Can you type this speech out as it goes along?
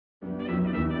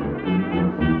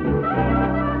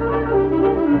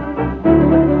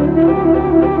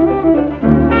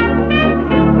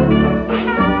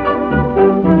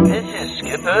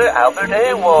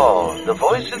Albert Walt, the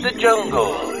voice of the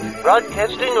jungle,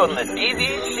 broadcasting on the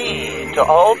DVC to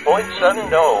all points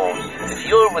unknown. If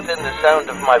you're within the sound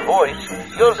of my voice,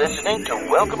 you're listening to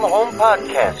Welcome Home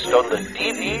Podcast on the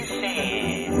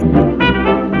DVC.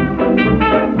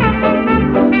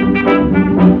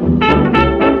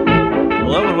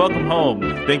 Hello and welcome home.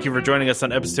 Thank you for joining us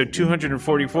on episode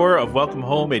 244 of Welcome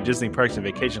Home, a Disney Parks and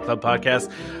Vacation Club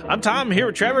podcast. I'm Tom, here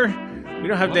with Trevor. We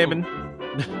don't have Damon.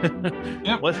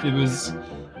 Yep, it was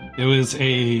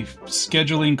a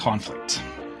scheduling conflict.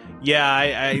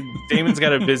 Yeah, Damon's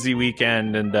got a busy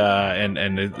weekend,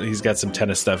 and he's got some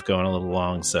tennis stuff going a little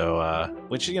long. So,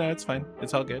 which it's fine.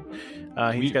 It's all good.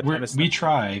 We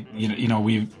try.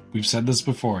 We've said this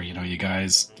before. You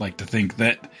guys like to think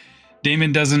that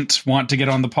Damon doesn't want to get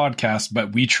on the podcast,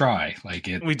 but we try. We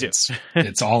do.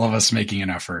 It's all of us making an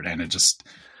effort, and it just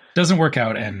doesn't work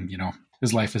out. And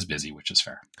his life is busy, which is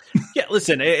fair. Yeah,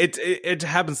 listen, it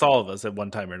happens to all of us at one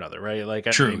time or another, right?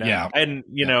 True, yeah. And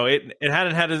it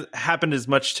hadn't happened as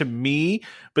much to me,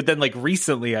 but then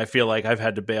recently, I feel like I've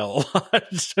had to bail a lot,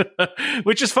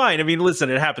 which is fine. I mean, listen,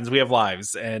 it happens. We have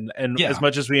lives, and as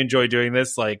much as we enjoy doing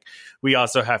this, we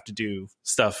also have to do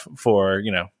stuff for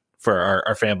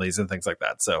our families and things like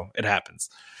that. So it happens.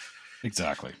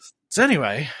 Exactly. So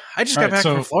anyway, I just got back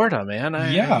from Florida, man.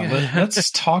 Let's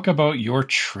talk about your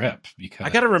trip, because I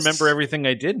got to remember everything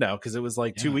I did now because it was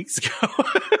 2 weeks ago.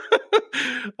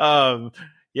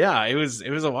 It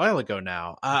was a while ago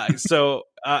now.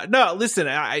 No, listen,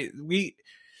 I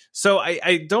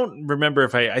don't remember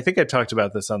if I think I talked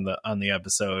about this on the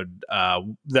episode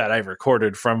that I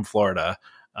recorded from Florida.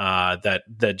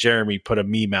 That Jeremy put a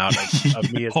meme out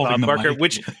of me as Bob Barker,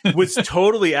 which was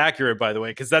totally accurate, by the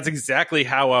way, because that's exactly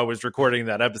how I was recording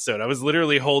that episode. I was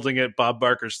literally holding it Bob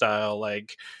Barker style,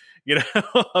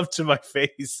 up to my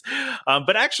face.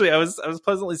 But actually, I was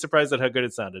pleasantly surprised at how good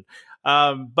it sounded.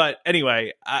 But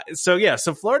anyway, so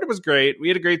Florida was great. We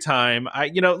had a great time.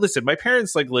 Listen, my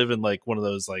parents live in one of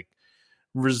those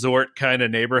resort kind of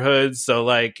neighborhoods, so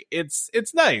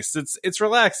it's nice, it's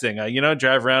relaxing.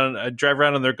 Drive around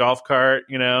on their golf cart,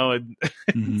 and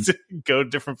go to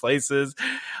different places.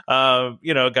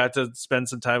 Got to spend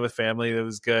some time with family. That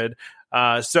was good.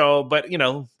 But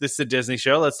this is a Disney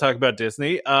show. Let's talk about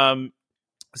Disney.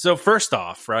 So first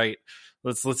off, right,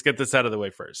 let's get this out of the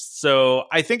way first. So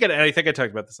I think I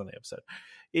talked about this on the episode.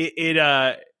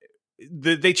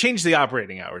 They changed the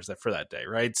operating hours for that day,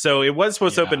 right? So it was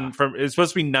supposed to open it was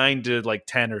supposed to be 9 to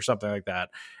 10 or something like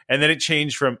that. And then it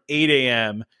changed from 8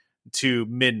 a.m. to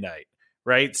midnight,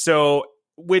 right? So,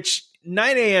 which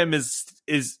 9 a.m. is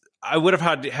I would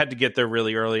have had to get there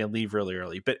really early and leave really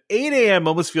early. But 8 a.m.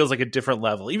 almost feels like a different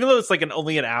level. Even though it's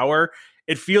only an hour,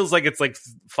 it feels like it's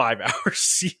 5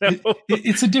 hours,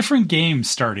 It's a different game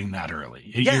starting that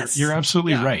early. Yes. You're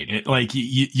absolutely right.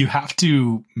 You have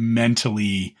to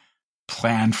mentally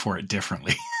plan for it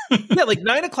differently.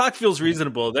 9 o'clock feels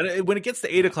reasonable. Then when it gets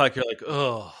to 8 o'clock, you're like,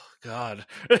 oh God,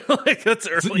 that's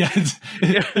early. It's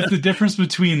the difference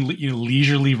between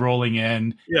leisurely rolling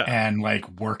in and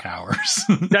work hours.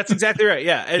 That's exactly right.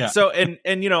 Yeah. And so, and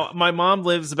my mom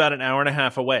lives about an hour and a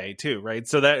half away too. Right.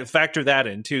 So that factor that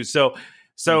in too. So,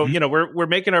 we're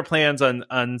making our plans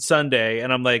on Sunday,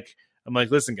 and I'm like,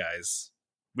 listen, guys,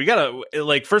 we gotta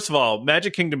first of all,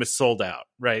 Magic Kingdom is sold out,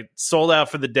 right? Sold out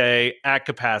for the day at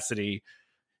capacity,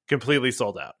 completely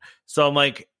sold out. So I'm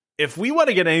like, if we want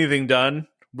to get anything done,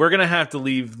 we're gonna have to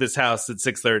leave this house at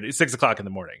 6 o'clock in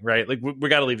the morning, right? We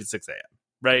got to leave at 6 a.m.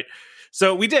 right?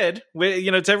 So we did.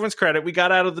 To everyone's credit, we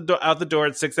got out the door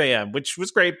at 6 a.m., which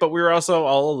was great, but we were also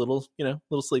all a little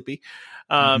sleepy.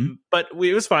 But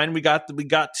it was fine. We probably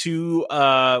got to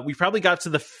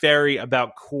the ferry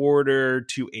about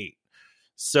 7:45.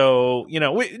 So,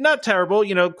 not terrible,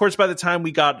 of course, by the time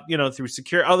we got, through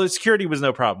security, although security was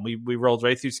no problem. We rolled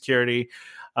right through security.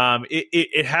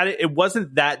 It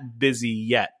wasn't that busy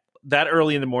yet. That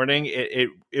early in the morning,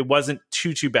 it wasn't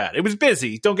too bad. It was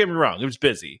busy. Don't get me wrong. It was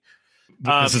busy.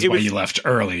 This is why you left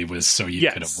early, was so you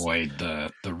could avoid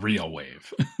the real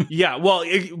wave. Yeah,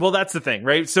 well, that's the thing,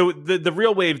 right? So the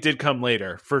real wave did come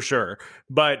later, for sure.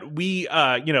 But we,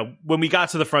 when we got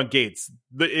to the front gates,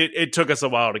 it took us a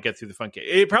while to get through the front gate.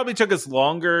 It probably took us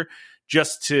longer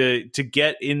just to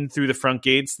get in through the front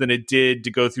gates than it did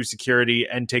to go through security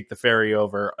and take the ferry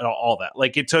over and all that.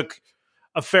 It took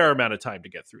a fair amount of time to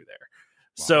get through there.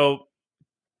 Wow. So,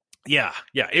 yeah,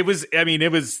 it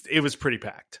was pretty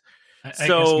packed. I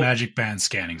guess Magic Band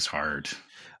scanning's hard.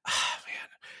 Oh, man.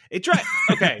 It drives.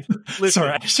 Okay. Listen.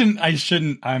 Sorry, I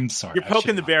shouldn't. I'm sorry. You're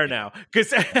poking the bear now.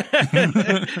 Because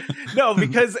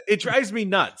it drives me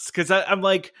nuts. Because I'm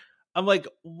like,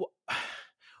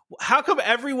 how come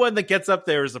everyone that gets up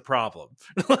there is a problem?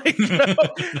 Like,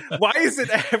 why is it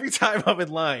every time I'm in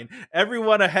line,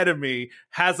 everyone ahead of me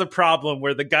has a problem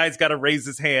where the guy's got to raise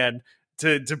his hand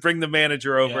to bring the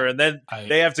manager over, and then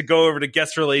they have to go over to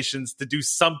guest relations to do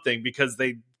something because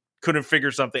they couldn't figure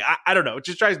something. I don't know. It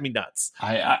just drives me nuts.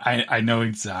 I know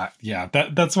exactly. Yeah,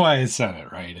 that's why I said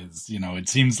it, right? Is, it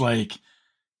seems like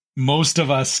most of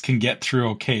us can get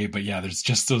through okay, but yeah, there's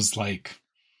just those like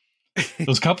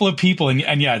those couple of people,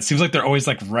 and yeah, it seems like they're always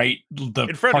like right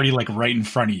in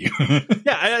front of you.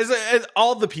 Yeah, as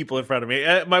all the people in front of me.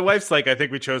 My wife's like, I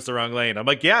think we chose the wrong lane. I'm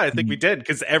like, yeah, I think we did,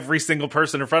 because every single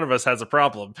person in front of us has a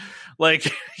problem. Like,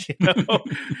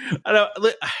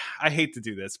 I hate to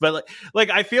do this, but like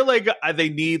I feel like they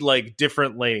need like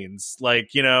different lanes.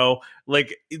 Like,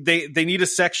 like they need a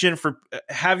section for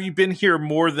have you been here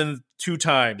more than 2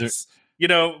 times?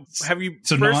 Have you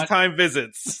first time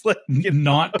visits? Like,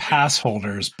 not pass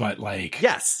holders, but like,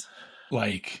 yes,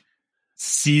 like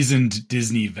seasoned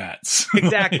Disney vets.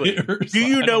 Exactly. Do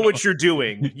you know what you're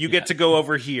doing? You get to go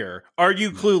over here. Are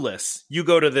you clueless? You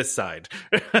go to this side.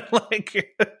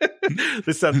 Like,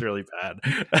 this sounds really bad.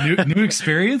 New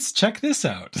experience? Check this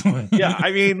out. Yeah.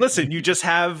 I mean, listen, you just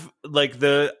have like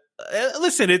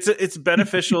it's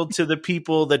beneficial to the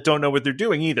people that don't know what they're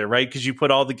doing either, right? Because you put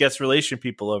all the guest relation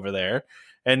people over there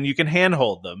and you can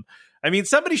handhold them. I mean,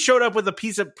 somebody showed up with a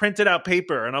piece of printed out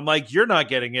paper, and I'm like, "You're not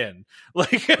getting in."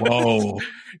 Like, whoa,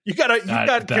 you've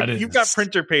got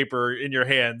printer paper in your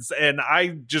hands, and I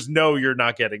just know you're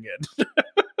not getting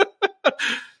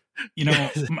in.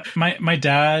 My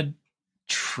dad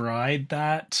tried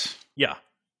that. Yeah.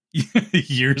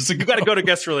 Years ago. You got to go to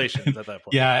guest relations at that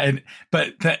point. Yeah,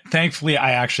 but thankfully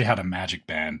I actually had a magic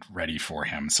band ready for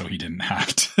him, so he didn't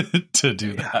have to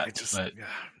do that.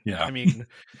 Yeah. I mean,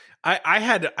 I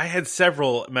had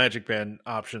several magic band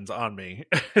options on me.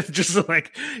 Just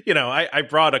like, I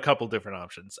brought a couple different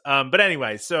options. But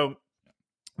anyway, so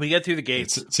we get through the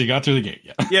gates. So you got through the gate,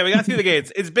 yeah. Yeah, we got through the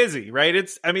gates. It's busy, right?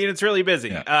 It's really busy.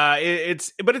 Yeah.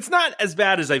 But it's not as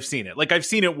bad as I've seen it. Like, I've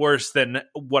seen it worse than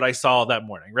what I saw that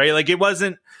morning, right? Like, it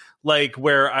wasn't like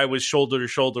where I was shoulder to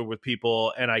shoulder with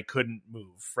people and I couldn't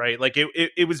move, right? Like,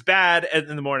 it was bad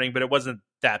in the morning, but it wasn't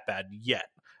that bad yet.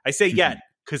 I say yet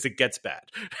because it gets bad.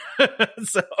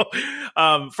 So,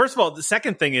 first of all, the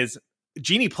second thing is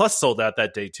Genie Plus sold out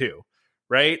that day too.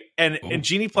 Right. And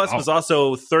Genie Plus was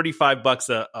also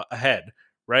 $35 a head.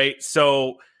 Right.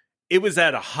 So it was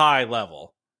at a high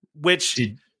level, which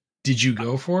did you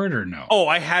go for it or no? Oh,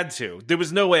 I had to. There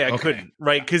was no way I couldn't.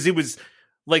 Right. Because it was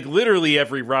like literally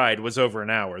every ride was over an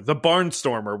hour. The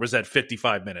Barnstormer was at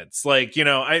 55 minutes. Like,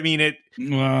 I mean,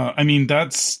 well, I mean,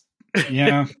 that's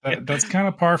that's kind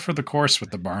of par for the course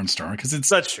with the Barnstormer, because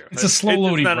that's true. It's a slow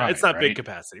loading ride. It's not big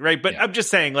capacity. Right. But I'm just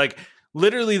saying, like,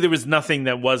 literally there was nothing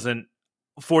that wasn't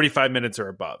 45 minutes or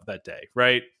above that day,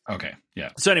 right? Okay,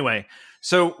 yeah. So anyway,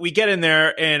 so we get in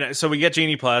there, and so we get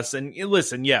Genie Plus, and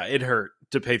listen, yeah, it hurt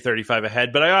to pay $35 a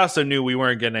head, but I also knew we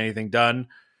weren't getting anything done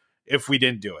if we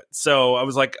didn't do it. So I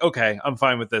was like, okay, I'm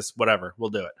fine with this, whatever,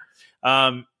 we'll do it.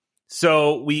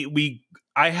 So the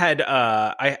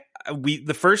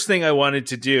first thing I wanted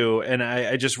to do, and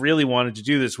I just really wanted to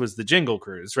do this, was the Jingle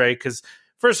Cruise, right? Because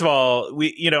first of all,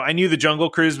 I knew the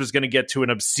Jungle Cruise was going to get to an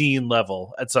obscene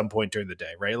level at some point during the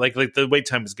day, right? Like the wait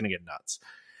time was going to get nuts.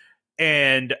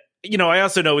 And, I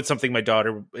also know it's something my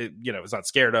daughter, is not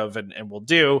scared of and will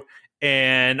do.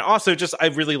 And also just, I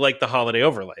really like the holiday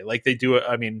overlay. Like they do,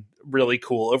 really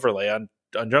cool overlay on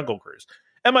Jungle Cruise.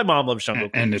 And my mom loves Jungle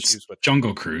Cruise. And it's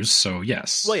Jungle Cruise, so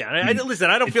yes. Well, yeah.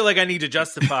 Listen, I don't feel like I need to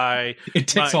justify... It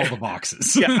ticks all the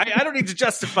boxes. Yeah, I don't need to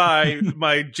justify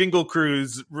my Jingle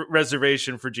Cruise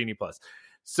reservation for Genie Plus.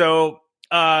 So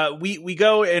we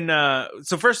go and...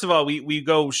 so first of all, we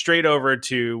go straight over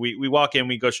to... We walk in,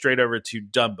 we go straight over to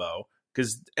Dumbo.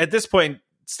 Because at this point,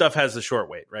 stuff has a short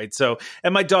wait, right? So,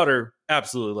 and my daughter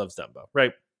absolutely loves Dumbo,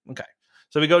 right? Okay.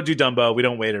 So we go do Dumbo. We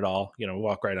don't wait at all.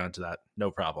 Walk right onto that. No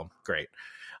problem. Great.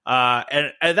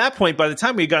 And at that point, by the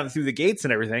time we had gotten through the gates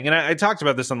and everything, and I talked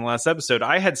about this on the last episode,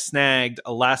 I had snagged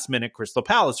a last minute Crystal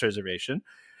Palace reservation.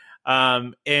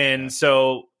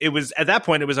 So it was, at that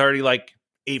point, it was already like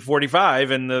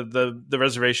 8:45 and the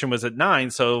reservation was at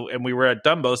 9. So, and we were at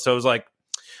Dumbo. So it was like,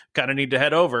 kind of need to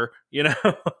head over,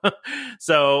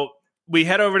 So we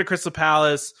head over to Crystal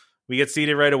Palace. We get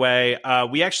seated right away.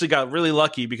 We actually got really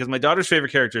lucky because my daughter's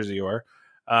favorite character is Eeyore.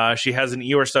 She has an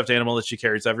Eeyore stuffed animal that she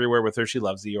carries everywhere with her. She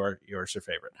loves Eeyore. Eeyore's her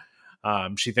favorite.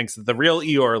 She thinks that the real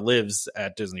Eeyore lives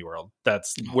at Disney World.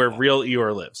 That's where real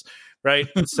Eeyore lives, right?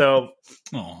 So,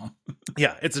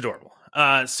 yeah, it's adorable.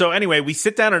 So anyway, we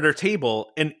sit down at our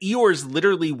table, and Eeyore's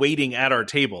literally waiting at our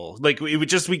table. Like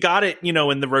we got it,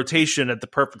 in the rotation at the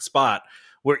perfect spot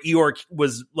where Eeyore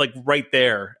was like right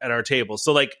there at our table.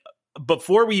 So like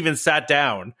before we even sat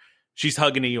down, she's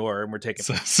hugging Eeyore, and we're taking.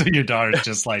 So your daughter's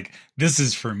just like, this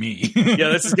is for me.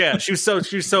 She was so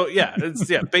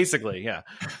basically.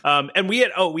 And we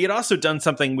had also done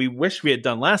something we wish we had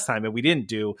done last time and we didn't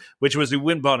do, which was we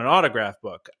went and bought an autograph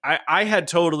book. I had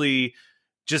totally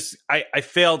I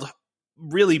failed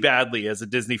really badly as a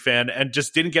Disney fan and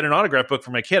just didn't get an autograph book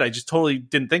for my kid. I just totally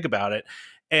didn't think about it.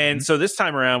 And so this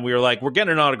time around we were like, we're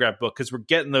getting an autograph book because we're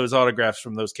getting those autographs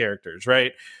from those characters.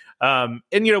 Right. And,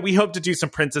 we hope to do some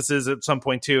princesses at some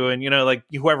point too. And, like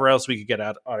whoever else we could get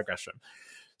autographs from.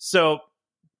 So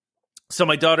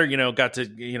my daughter, got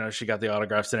to, she got the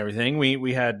autographs and everything. We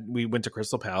went to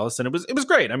Crystal Palace and it was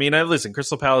great. I mean, listen,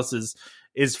 Crystal Palace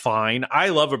is fine. I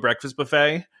love a breakfast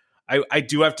buffet. I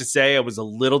do have to say I was a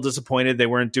little disappointed they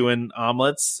weren't doing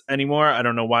omelets anymore. I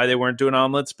don't know why they weren't doing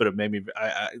omelets, but it made me.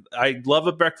 I love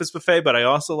a breakfast buffet, but I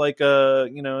also like a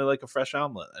fresh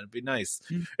omelet. It'd be nice.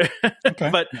 Okay.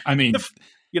 But I mean,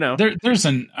 there's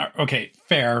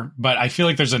fair, but I feel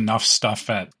like there's enough stuff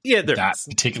at that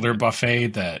particular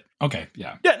buffet that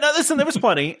yeah. No, listen, there was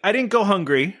plenty. I didn't go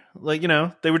hungry. Like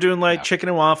they were doing chicken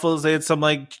and waffles. They had some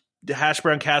hash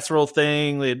brown casserole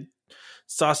thing. They had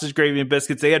sausage gravy and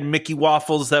biscuits. They had Mickey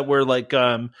waffles that were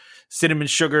cinnamon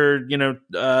sugar,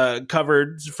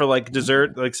 covered for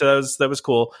dessert. So that was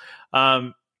cool.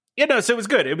 So it was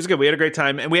good. It was good. We had a great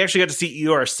time, and we actually got to see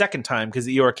Eeyore a second time because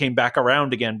Eeyore came back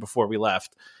around again before we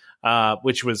left,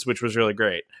 which was really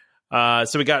great.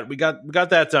 So we got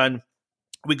that done.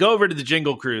 We go over to the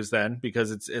Jingle Cruise then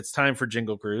because it's time for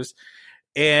Jingle Cruise.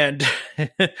 And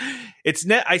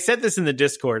I said this in the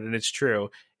Discord, and it's true.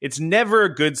 It's never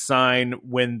a good sign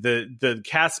when the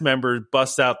cast member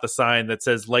busts out the sign that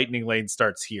says Lightning Lane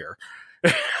starts here.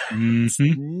 It's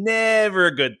never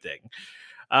a good thing.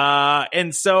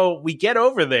 And so we get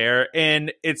over there,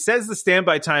 and it says the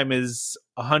standby time is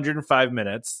 105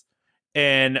 minutes.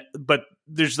 But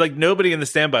there's nobody in the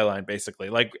standby line, basically.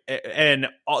 And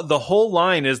the whole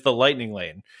line is the Lightning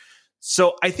Lane.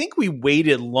 So I think we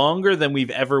waited longer than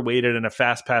we've ever waited in a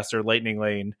Fast Pass or Lightning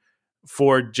Lane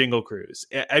for Jingle Cruise.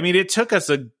 I mean, it took us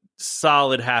a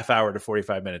solid half hour to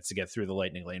 45 minutes to get through the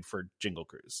Lightning Lane for Jingle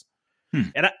Cruise.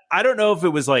 And I don't know if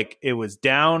it was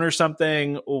down or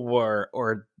something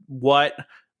or what,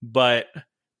 but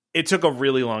it took a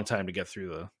really long time to get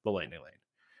through the Lightning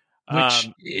Lane. Which,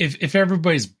 if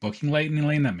everybody's booking Lightning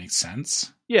Lane, that makes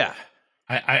sense. Yeah.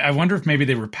 I wonder if maybe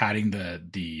they were padding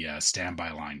the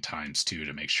standby line times too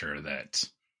to make sure that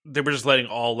they were just letting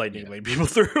all Lightning Lane people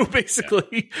through,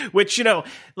 basically. Which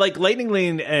Lightning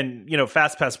Lane and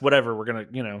Fast Pass, whatever we're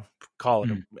gonna call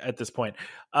it at this point.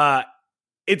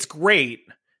 It's great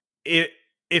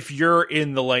if you're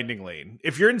in the Lightning Lane.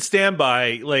 If you're in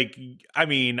standby,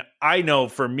 I know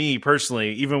for me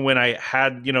personally, even when I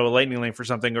had a Lightning Lane for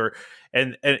something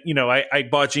and I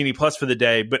bought Genie Plus for the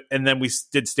day, and then we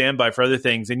did standby for other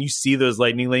things, and you see those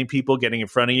Lightning Lane people getting in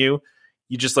front of you,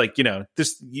 you just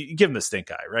you give them the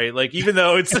stink eye, right? Even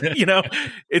though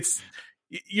it's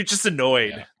you're just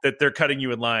annoyed that they're cutting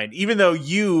you in line, even though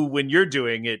when you're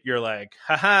doing it, you're like,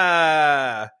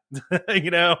 ha.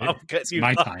 I'm cutting you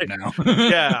my line. time now.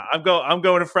 Yeah, I'm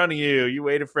going in front of you. You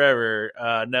waited forever.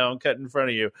 No, I'm cutting in front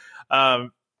of you.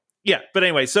 Yeah, but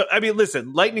anyway, so I mean,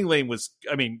 listen, Lightning Lane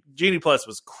Genie Plus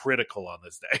was critical on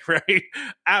this day, right?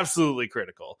 Absolutely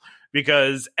critical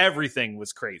because everything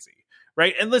was crazy,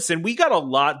 right? And listen, we got a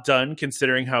lot done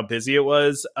considering how busy it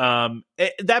was.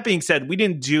 That being said, we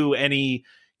didn't do any.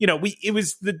 It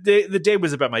was the day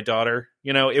was about my daughter.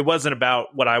 It wasn't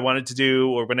about what I wanted to do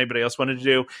or what anybody else wanted to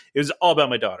do. It was all about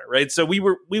my daughter, right? So we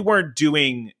weren't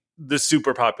doing the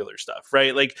super popular stuff,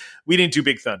 right? We didn't do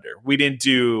Big Thunder. We didn't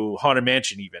do Haunted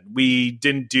Mansion even. We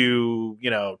didn't do,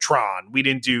 Tron. We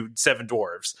didn't do Seven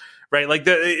Dwarves, right?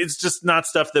 It's just not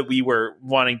stuff that we were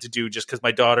wanting to do just because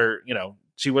my daughter,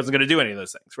 she wasn't going to do any of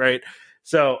those things, right?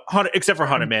 So, except for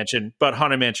Haunted Mansion, but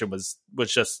Haunted Mansion was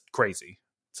just crazy.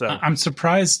 So I'm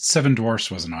surprised Seven Dwarfs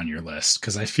wasn't on your list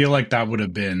because I feel like that would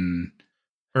have been,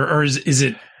 or is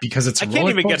it because it's? I can't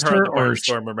even get her on the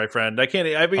Barnstormer, my friend. I can't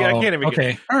even.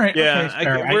 Okay, all right. Yeah,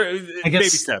 okay, I guess baby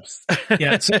steps.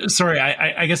 Yeah, sorry.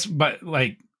 I guess, but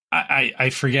I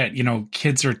forget.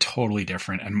 Kids are totally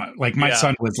different, and my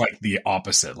son was the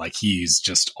opposite. He's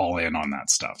just all in on that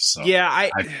stuff. So yeah,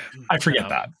 I forget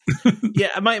that.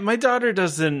 Yeah, my daughter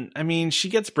doesn't. I mean, she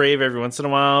gets brave every once in a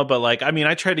while, but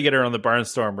I tried to get her on the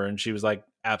Barnstormer, and she was like,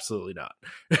 absolutely not.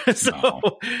 So,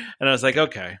 and I was like,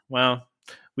 okay, well,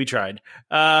 We tried.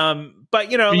 But but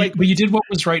you did what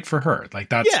was right for her. Like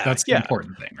that's the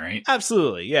important thing, right?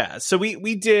 Absolutely. Yeah. So we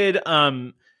did,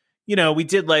 we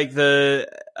did like the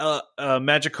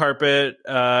magic carpet,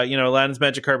 Aladdin's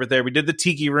magic carpet there. We did the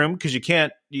tiki room because you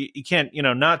can't,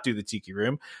 not do the tiki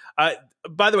room.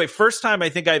 By the way, first time I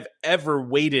think I've ever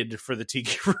waited for the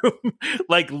tiki room,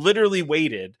 like literally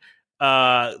waited,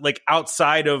 like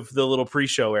outside of the little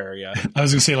pre-show area. I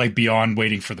was gonna say like beyond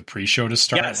waiting for the pre-show to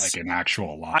start, like an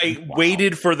actual line. I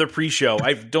waited for the pre-show.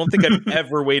 I don't think I've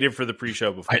ever waited for the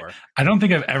pre-show before. I don't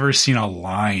think I've ever seen a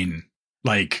line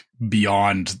like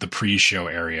beyond the pre-show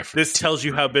area. This tells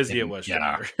you how busy it was.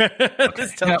 Yeah. Okay.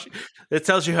 This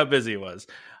tells you how busy it was.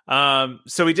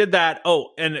 So we did that.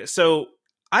 Oh, and so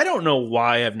I don't know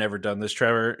why I've never done this,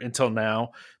 Trevor, until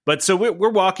now. But so we're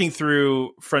walking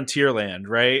through Frontierland,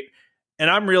 right? And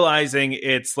I'm realizing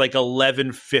it's like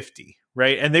 11:50,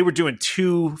 right? And they were doing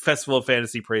 2 Festival of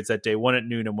Fantasy parades that day, one at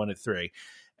noon and one at 3.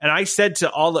 And I said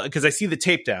to because I see the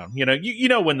tape down, you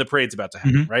know when the parade's about to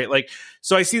happen, right? Like,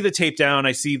 so I see the tape down,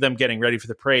 I see them getting ready for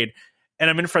the parade, and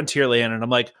I'm in Frontierland, and I'm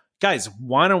like, guys,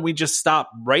 why don't we just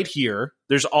stop right here?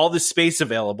 There's all this space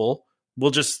available.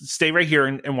 We'll just stay right here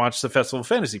and watch the Festival of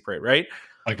Fantasy parade, right?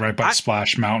 Like right by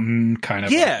Splash Mountain, kind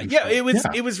of. Yeah. It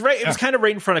was right. It was kind of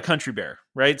right in front of Country Bear,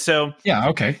 right? So yeah,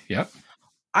 okay, yeah.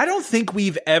 I don't think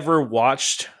we've ever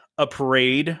watched a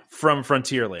parade from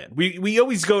Frontierland. We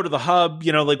always go to the hub,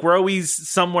 like we're always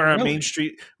somewhere on Main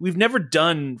Street. We've never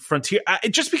done Frontier,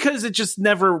 just because it just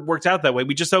never worked out that way.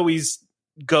 We just always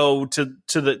go to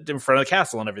the in front of the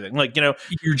castle and everything. Like,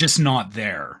 you're just not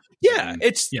there. Yeah,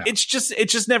 it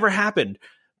just never happened.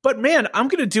 But man, I'm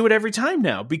going to do it every time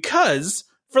now because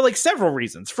for like several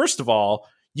reasons. First of all,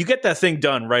 you get that thing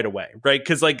done right away, right?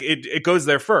 Because like it goes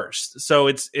there first, so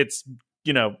it's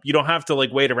you don't have to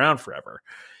like wait around forever.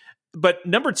 But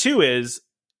number 2 is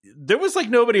there was like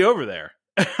nobody over there.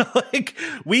 Like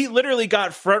we literally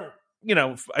got front,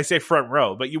 I say front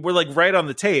row, but you were like right on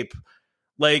the tape,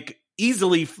 like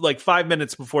easily like 5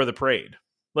 minutes before the parade,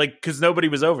 like because nobody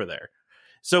was over there.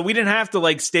 So we didn't have to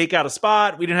like stake out a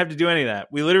spot. We didn't have to do any of that.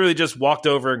 We literally just walked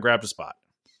over and grabbed a spot.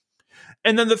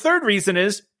 And then the third reason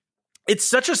is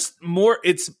it's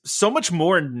so much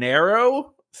more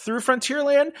narrow through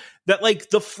Frontierland that like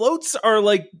the floats are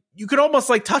like you could almost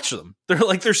like touch them.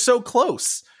 They're so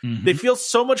close. Mm-hmm. They feel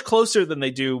so much closer than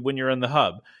they do when you're in the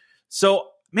hub. So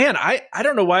man, I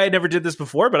don't know why I never did this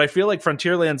before, but I feel like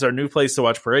Frontierland's our new place to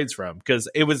watch parades from because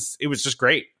it was just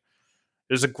great.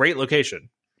 It was a great location.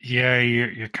 Yeah,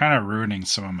 you're kind of ruining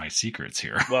some of my secrets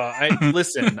here. Well,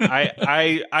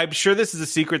 I'm sure this is a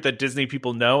secret that Disney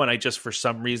people know, and I just for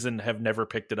some reason have never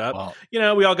picked it up.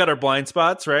 Well, we all got our blind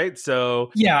spots, right? So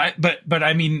yeah, but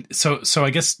I mean, so I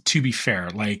guess to be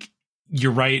fair, like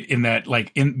you're right in that,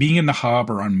 like in being in the hub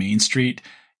or on Main Street,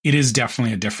 it is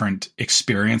definitely a different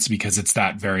experience because it's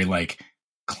that very like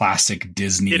classic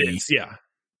Disney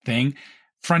thing.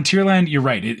 Frontierland, you're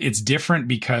right. It's different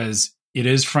because it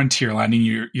is Frontierland,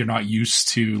 and you're not used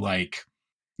to like,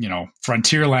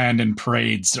 Frontierland and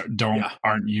parades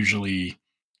aren't usually,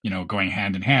 going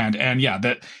hand in hand. And yeah,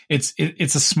 that it's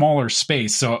a smaller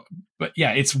space. So, but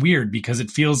yeah, it's weird because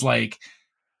it feels like,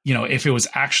 if it was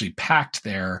actually packed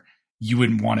there, you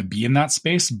wouldn't want to be in that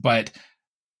space. But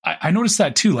I noticed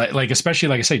that too, like especially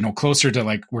like I say, closer to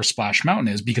like where Splash Mountain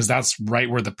is, because that's right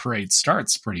where the parade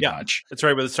starts pretty much. It's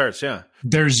right where it starts. Yeah.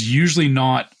 There's usually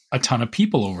not a ton of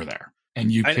people over there. And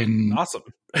you can awesome.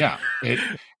 Yeah.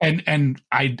 And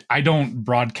I don't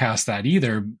broadcast that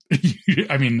either.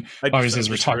 I mean, obviously as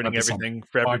we're talking about everything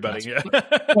for everybody. Yeah.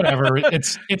 Whatever.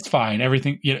 It's fine.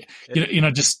 Everything,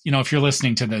 just, if you're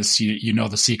listening to this, you know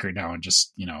the secret now, and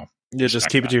just, just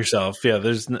keep it to yourself. Yeah.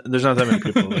 There's not that many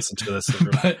people who listen to this.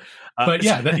 but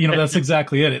yeah, that's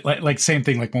exactly it. Like same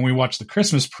thing. Like when we watch the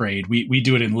Christmas parade, we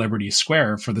do it in Liberty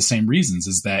Square for the same reasons,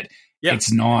 is that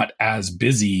it's not as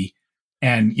busy.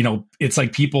 And, it's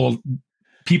like people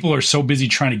are so busy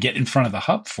trying to get in front of the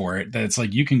hub for it that it's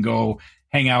like you can go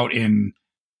hang out in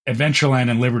Adventureland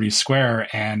and Liberty Square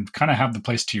and kind of have the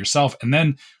place to yourself. And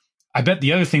then I bet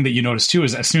the other thing that you noticed too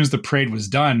is as soon as the parade was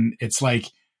done, it's like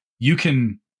you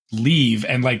can leave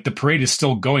and like the parade is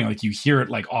still going. Like you hear it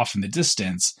like off in the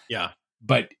distance. Yeah.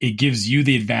 But it gives you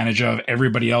the advantage of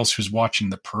everybody else who's watching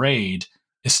the parade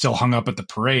is still hung up at the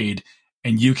parade,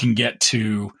 and you can get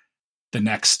to the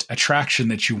next attraction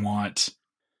that you want.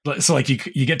 So like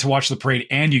you get to watch the parade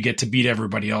and you get to beat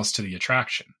everybody else to the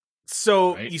attraction.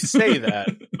 So right? You say that,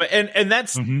 but and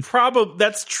that's probably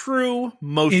that's true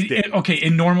most days. Okay,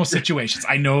 in normal situations.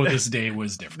 I know this day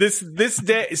was different. This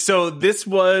day, so this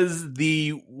was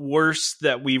the worst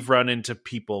that we've run into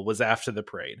people was after the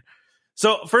parade.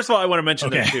 So first of all, I want to mention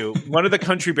that too. One of the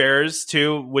country bears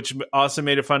too, which also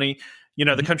made it funny.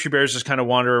 The country bears just kind of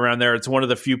wander around there. It's one of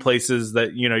the few places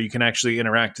that, you can actually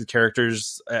interact with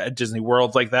characters at Disney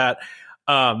World like that.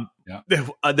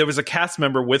 There was a cast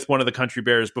member with one of the country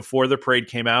bears before the parade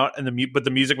came out, but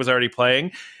the music was already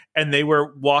playing, and they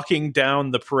were walking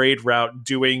down the parade route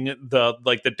doing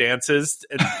the dances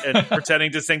and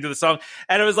pretending to sing to the song.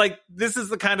 And it was like, this is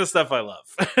the kind of stuff I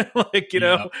love.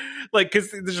 Because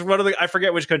there's one of I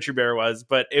forget which country bear it was,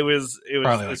 but it was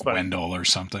probably like Wendell or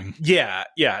something. Yeah.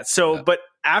 So, but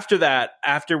after that,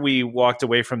 after we walked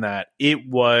away from that, it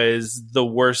was the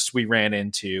worst we ran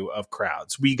into of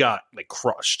crowds. We got like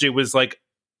crushed. It was like,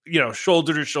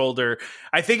 shoulder to shoulder.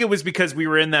 I think it was because we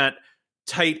were in that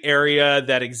tight area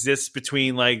that exists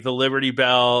between like the Liberty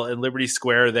Bell and Liberty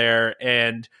Square there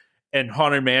and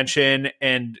Haunted Mansion.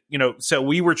 And, so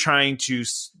we were trying to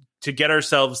get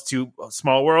ourselves to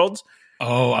Small World.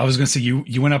 Oh, I was going to say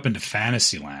you went up into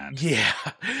Fantasyland. Yeah.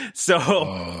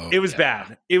 So it was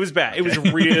bad. It was bad. Okay. It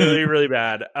was really, really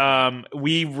bad.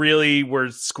 We really were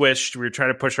squished. We were trying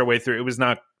to push our way through. It was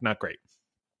not great.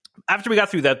 After we got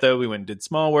through that, though, we went and did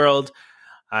Small World.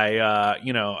 We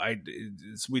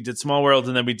did Small World,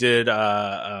 and then we did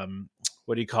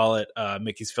what do you call it?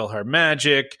 Mickey's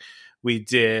PhilharMagic. We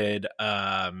did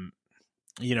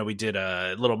we did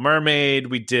a Little Mermaid.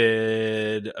 We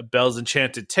did Belle's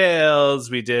Enchanted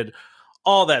Tales. We did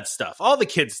all that stuff, all the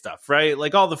kids stuff, right?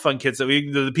 Like all the fun kids that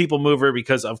the People Mover,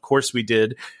 because of course we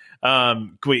did.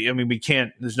 We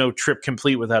can't. There's no trip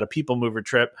complete without a People Mover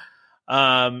trip. We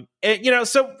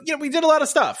did a lot of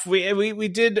stuff. We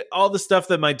did all the stuff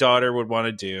that my daughter would want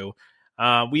to do.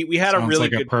 We had Sounds a really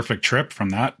good, a perfect trip from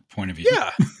that point of view.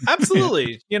 Yeah,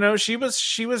 absolutely. She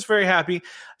was very happy.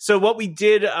 So what we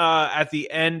did at the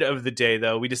end of the day,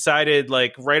 though, we decided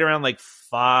like right around like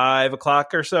 5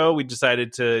 o'clock or so, we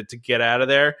decided to get out of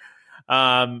there.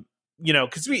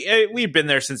 Because we'd been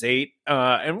there since 8,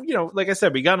 and like I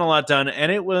said, we got a lot done,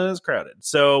 and it was crowded.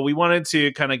 So we wanted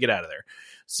to kind of get out of there.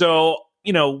 So,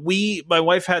 my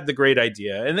wife had the great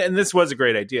idea, and this was a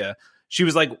great idea. She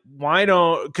was like,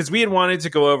 because we had wanted to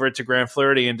go over to Grand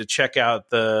Floridian to check out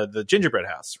the gingerbread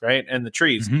house, right? And the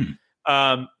trees,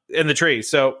 and the tree.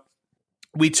 So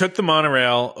we took the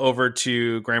monorail over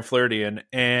to Grand Floridian,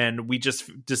 and we just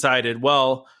decided,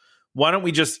 well, why don't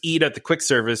we just eat at the quick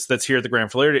service that's here at the Grand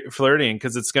Floridian?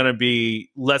 Because it's going to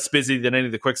be less busy than any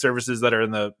of the quick services that are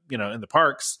in the, in the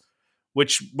parks.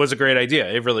 Which was a great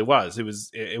idea. It really was.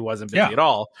 It wasn't busy at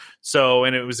all. So,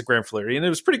 and it was a Grand Floridian, and it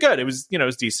was pretty good. It was, it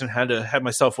was decent. Had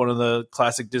myself one of the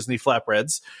classic Disney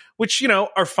flatbreads, which,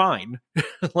 are fine.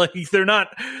 Like they're not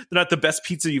the best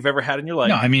pizza you've ever had in your life.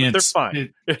 No, I mean, they're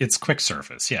fine. It's quick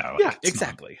service. Yeah. Yeah,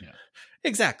 exactly.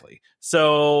 Exactly.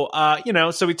 So,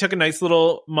 so we took a nice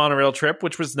little monorail trip,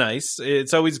 which was nice.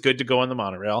 It's always good to go on the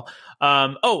monorail.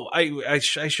 I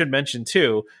should mention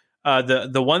too,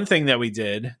 the one thing that we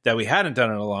did that we hadn't done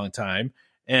in a long time,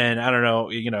 and I don't know,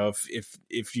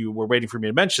 if you were waiting for me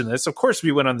to mention this, of course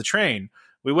we went on the train.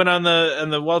 We went on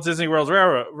the Walt Disney World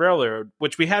Railroad,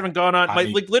 which we haven't gone on.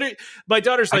 My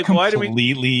daughter's like, why do we?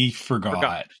 Completely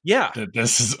forgot. Yeah, that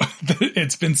this is.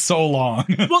 It's been so long.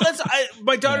 Well,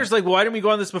 my daughter's like, why didn't we go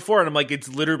on this before? And I'm like, it's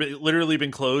literally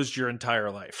been closed your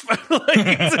entire life,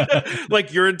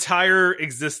 like your entire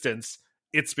existence.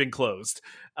 It's been closed.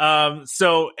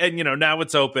 So, and now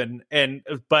it's open,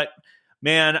 but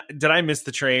man, did I miss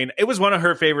the train? It was one of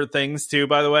her favorite things too,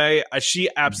 by the way. She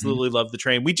absolutely loved the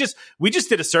train. We just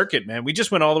did a circuit, man. We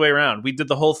just went all the way around. We did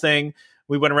the whole thing.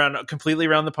 We went completely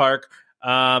around the park.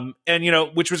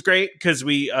 Which was great because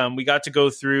we got to go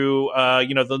through,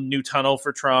 the new tunnel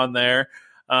for Tron there.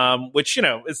 Which,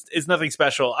 is nothing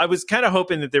special. I was kind of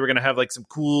hoping that they were going to have like some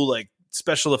cool, like,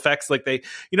 special effects, like they,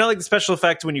 like the special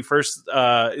effect when you first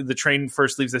the train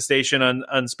first leaves the station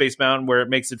on Space Mountain, where it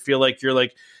makes it feel like you're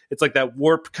like, it's like that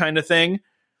warp kind of thing.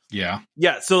 Yeah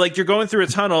So like you're going through a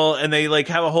tunnel, and they like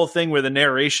have a whole thing where the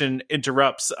narration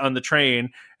interrupts on the train,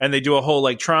 and they do a whole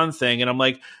like Tron thing, and I'm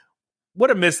like, what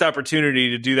a missed opportunity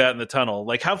to do that in the tunnel.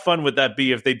 Like, how fun would that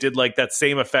be if they did like that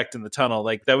same effect in the tunnel?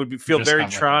 Like that would feel very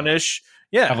Tron-ish.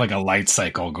 Yeah, have like a light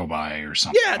cycle go by or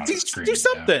something. Yeah, do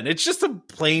something. Yeah. It's just a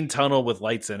plain tunnel with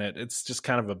lights in it. It's just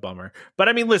kind of a bummer. But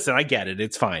I mean, listen, I get it.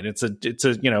 It's fine. It's a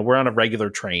we're on a regular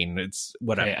train. It's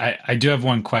whatever. Okay, I do have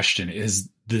one question. Is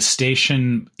the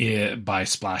station by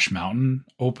Splash Mountain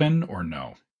open or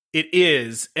no? It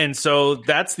is. And so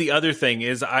that's the other thing,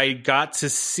 is I got to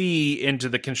see into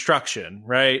the construction,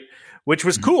 right? Which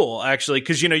was cool, actually,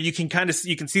 because you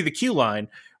can see the queue line.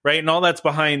 Right. And all that's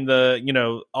behind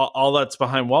all that's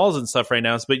behind walls and stuff right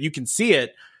now. But you can see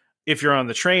it. if you're on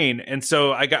the train. And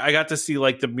so I got to see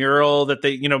like the mural that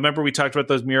they, remember we talked about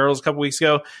those murals a couple weeks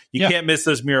ago. You can't miss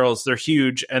those murals. They're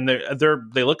huge and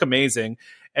they look amazing.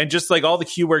 And just like all the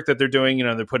queue work that they're doing,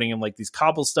 they're putting in like these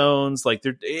cobblestones, like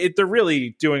they're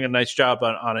really doing a nice job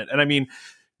on it. And I mean,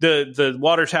 the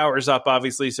water tower is up,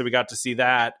 obviously, so we got to see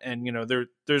that. And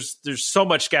there's so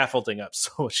much scaffolding up,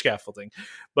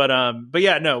 but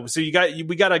yeah, no. So we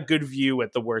got a good view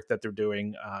at the work that they're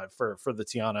doing for the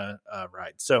Tiana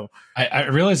ride. So I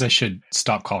realize I should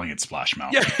stop calling it Splash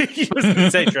Mountain. Yeah, you was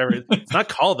gonna say, Trevor, it's not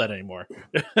called that anymore.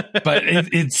 But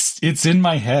it's in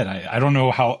my head. I don't know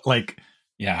how like.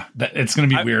 Yeah, it's going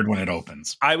to be weird when it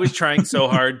opens. I was trying so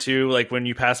hard to like when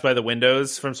you pass by the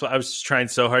windows I was trying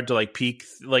so hard to like peek,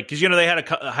 like because they had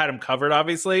them covered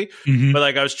obviously, but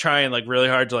like I was trying like really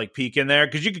hard to like peek in there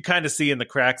because you could kind of see in the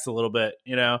cracks a little bit,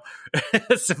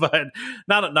 so, but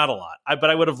not a lot. But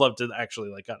I would have loved to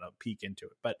actually like kind of peek into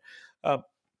it. But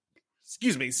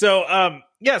excuse me. So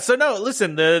So no,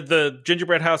 listen, the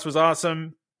gingerbread house was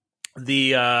awesome.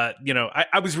 I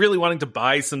was really wanting to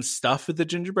buy some stuff at the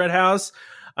gingerbread house.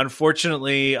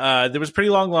 Unfortunately, there was a pretty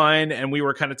long line and we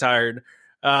were kind of tired.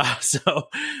 So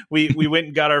we went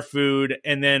and got our food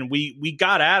and then we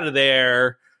got out of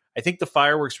there. I think the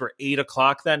fireworks were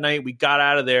 8:00 that night. We got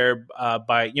out of there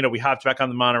we hopped back on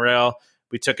the monorail.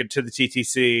 We took it to the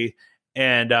TTC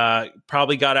and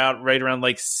probably got out right around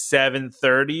like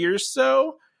 7:30 or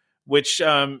so, which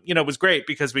was great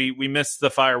because we missed the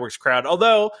fireworks crowd.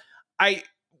 Although I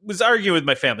was arguing with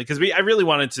my family because I really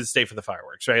wanted to stay for the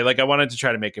fireworks, right? Like I wanted to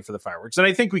try to make it for the fireworks, and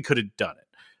I think we could have done it,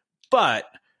 but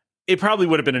it probably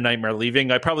would have been a nightmare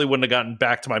leaving. I probably wouldn't have gotten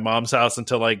back to my mom's house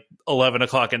until like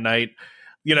 11:00 at night.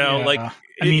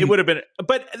 It would have been.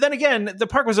 But then again, the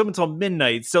park was open until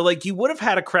midnight, so like you would have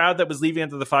had a crowd that was leaving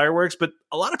after the fireworks, but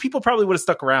a lot of people probably would have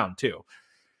stuck around too.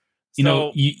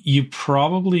 You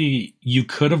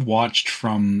could have watched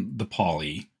from the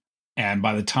Poly. And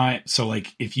by the time, so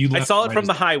like if you I saw it from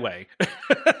the highway.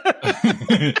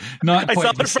 Not I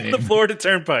quite saw it from the Florida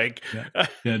Turnpike.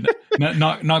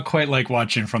 Not quite like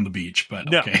watching from the beach,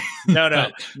 but okay. No.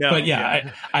 But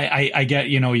yeah, I get,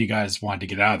 you guys wanted to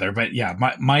get out of there. But yeah,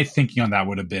 my thinking on that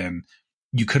would have been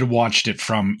you could have watched it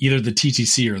from either the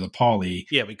TTC or the Poly.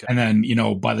 Yeah, we could. And then,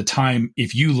 by the time,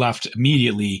 if you left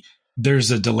immediately,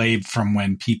 there's a delay from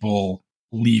when people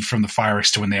leave from the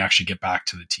fireworks to when they actually get back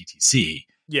to the TTC.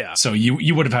 Yeah. So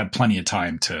you would have had plenty of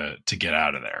time to get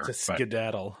out of there. To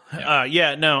skedaddle. I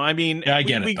get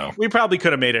it though. We probably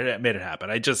could have made it happen.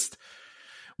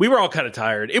 We were all kind of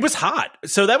tired. It was hot.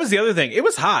 So that was the other thing. It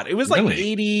was hot. It was like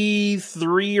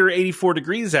 83 or 84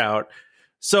 degrees out.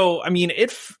 So, I mean,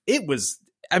 it was,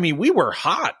 we were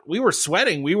hot. We were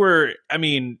sweating. It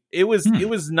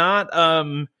was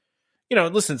not,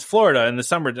 listen, it's Florida in the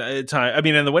summer time.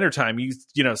 In the wintertime,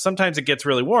 sometimes it gets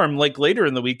really warm. Like later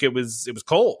in the week, it was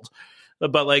cold.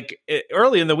 But like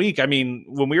early in the week,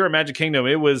 when we were at Magic Kingdom,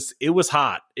 it was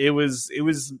hot. It was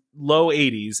low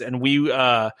 80s, and we,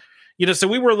 so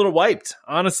we were a little wiped.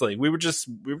 Honestly, we were just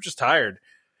tired.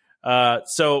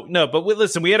 So no, but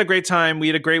listen, we had a great time. We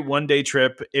had a great 1-day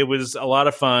trip. It was a lot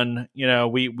of fun.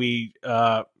 We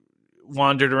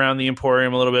wandered around the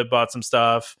Emporium a little bit, bought some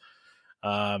stuff.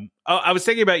 I was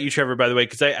thinking about you, Trevor, by the way,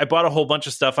 because I bought a whole bunch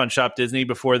of stuff on Shop Disney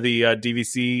before the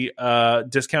DVC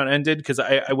discount ended, because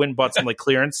I went and bought some like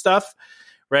clearance stuff,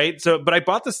 right? So, but I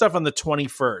bought the stuff on the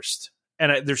 21st,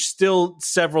 and there's still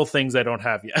several things I don't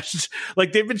have yet.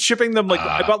 Like they've been shipping them. Like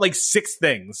I bought like 6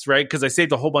 things, right? Because I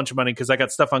saved a whole bunch of money because I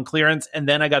got stuff on clearance, and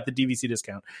then I got the DVC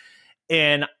discount,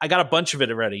 and I got a bunch of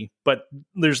it already. But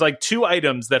there's like 2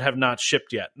 items that have not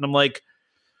shipped yet, and I'm like,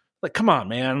 come on,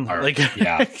 man.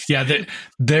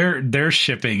 Their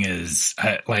shipping is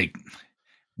like,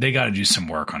 they got to do some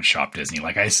work on Shop Disney.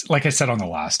 Like I said on the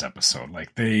last episode,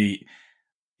 like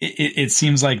it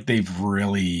seems like they've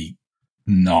really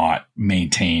not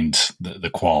maintained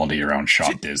the quality around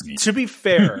Shop Disney. To be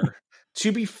fair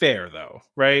though,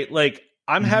 right? Like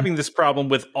I'm having this problem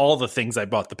with all the things I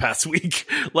bought the past week.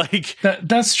 Like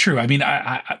that's true. I've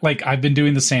been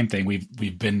doing the same thing.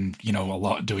 We've been,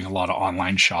 doing a lot of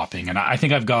online shopping, and I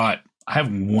think I have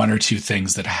 1 or 2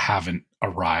 things that haven't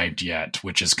arrived yet,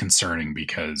 which is concerning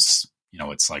because,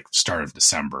 it's like start of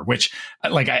December, which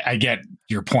like, I get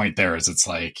your point there is it's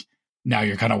like, now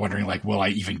you're kind of wondering, like, will I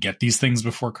even get these things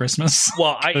before Christmas?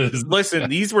 Well,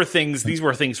 listen, these were things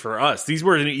for us. These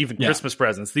weren't even Christmas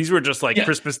presents. These were just like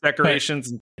Christmas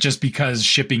decorations. Just because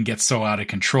shipping gets so out of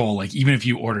control, like even if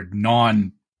you ordered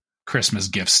non-Christmas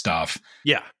gift stuff,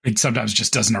 it sometimes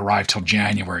just doesn't arrive till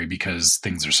January because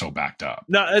things are so backed up.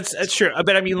 No, that's true.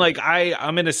 But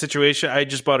I'm in a situation. I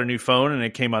just bought a new phone and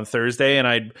it came on Thursday,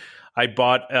 and I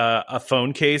bought a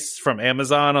phone case from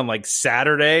Amazon on like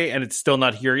Saturday, and it's still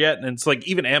not here yet. And it's like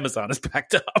even Amazon is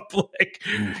backed up. Like,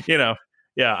 you know,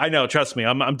 yeah, I know. Trust me,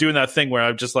 I'm doing that thing where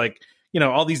I'm just like, you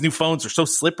know, all these new phones are so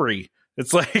slippery.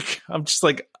 It's like I'm just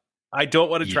like I don't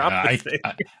want to drop this thing.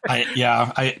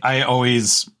 I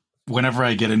always. Whenever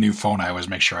I get a new phone, I always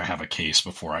make sure I have a case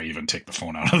before I even take the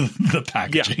phone out of the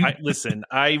packaging. Yeah,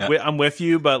 I'm with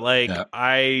you, but like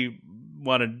I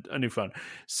wanted a new phone.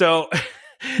 So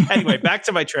anyway, back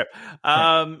to my trip.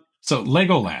 So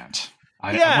Legoland.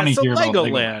 I want to hear Legoland. about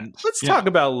Legoland. Let's talk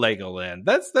about Legoland.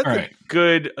 That's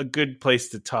a good place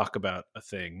to talk about a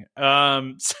thing.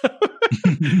 So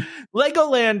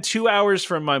Legoland, 2 hours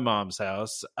from my mom's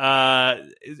house, and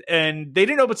they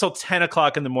didn't open until 10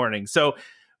 o'clock in the morning. So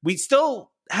we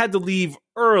still had to leave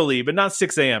early, but not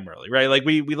 6 a.m. early, right? Like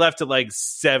we left at like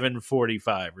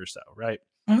 7:45 or so, right?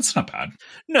 Oh, that's not bad.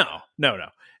 No.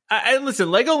 I listen,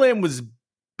 Legoland was,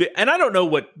 and I don't know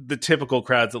what the typical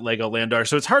crowds at Legoland are,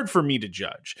 so it's hard for me to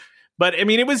judge. But I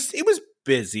mean, it was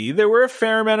busy. There were a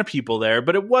fair amount of people there,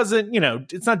 but it wasn't, you know,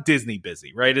 it's not Disney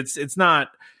busy, right? It's not,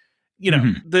 you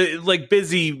know, the like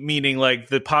busy meaning like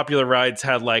the popular rides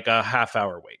had like a half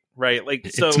hour wait. Right, like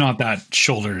so, it's not that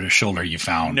shoulder to shoulder you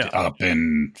found up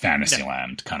in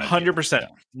Fantasyland kind of 100%.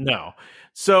 No,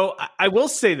 so I will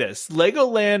say this: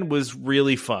 Legoland was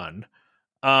really fun.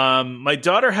 My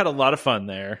daughter had a lot of fun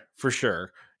there for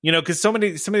sure. You know, because so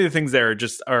many of the things there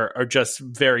are just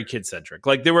very kid centric.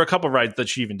 Like there were a couple of rides that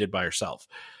she even did by herself.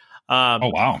 Oh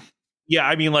wow! Yeah,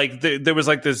 I mean, like there was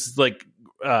like this like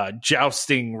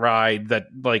jousting ride that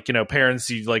like, you know, parents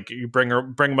you bring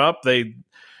them up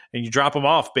and you drop them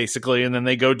off basically, and then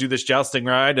they go do this jousting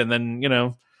ride, and then, you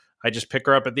know, I just pick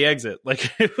her up at the exit.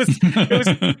 Like it was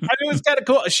kind of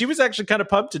cool. She was actually kind of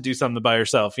pumped to do something by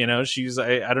herself. You know,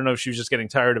 I don't know if she was just getting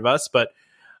tired of us, but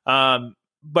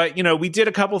you know, we did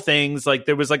a couple things. Like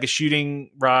there was like a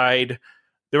shooting ride.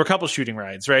 There were a couple shooting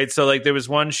rides, right? So like there was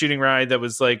one shooting ride that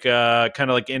was like kind of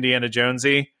like Indiana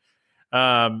Jonesy.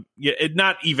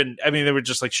 Not even, I mean, they were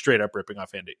just like straight up ripping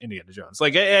off Indiana Jones.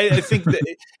 Like I think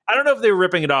that, I don't know if they were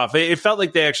ripping it off. It felt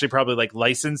like they actually probably like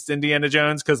licensed Indiana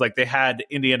Jones, because like they had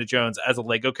Indiana Jones as a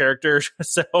Lego character.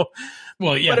 So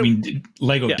well, yeah, I mean,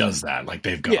 Lego does that. Like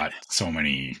they've got so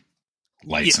many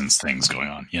licensed things going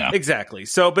on. Yeah, exactly.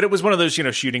 So, but it was one of those, you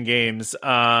know, shooting games.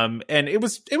 And it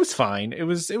was fine. It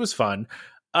was fun.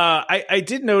 I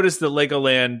did notice that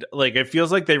Legoland, like, it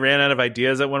feels like they ran out of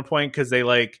ideas at one point, because they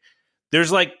like, there's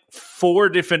like 4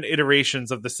 different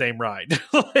iterations of the same ride.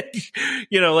 Like,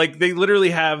 you know, like they literally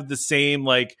have the same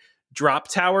like drop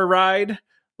tower ride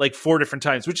like 4 different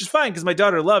times, which is fine because my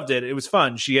daughter loved it. It was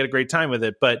fun. She had a great time with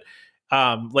it. But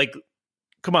like,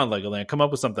 come on, Legoland, come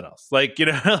up with something else. Like, you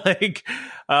know, like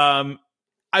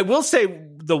I will say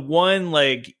the one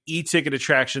like e-ticket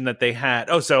attraction that they had.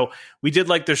 Oh, so we did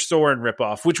like their Soarin'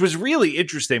 ripoff, which was really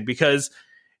interesting because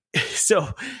so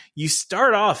you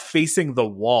start off facing the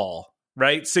wall.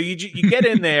 Right. So you get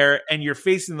in there and you're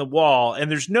facing the wall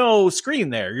and there's no screen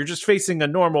there. You're just facing a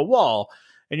normal wall.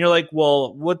 And you're like,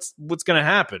 well, what's going to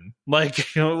happen?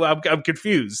 Like, you know, I'm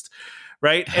confused.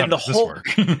 Right. How and the does this whole work?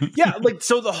 yeah, like,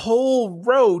 so the whole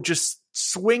row just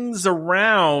swings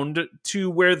around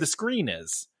to where the screen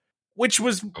is, which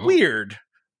was weird.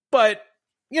 But,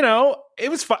 you know, it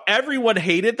was fun. Everyone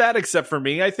hated that except for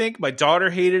me, I think. My daughter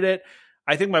hated it.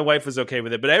 I think my wife was okay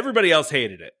with it, but everybody else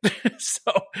hated it.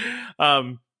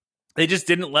 So they just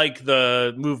didn't like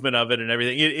the movement of it and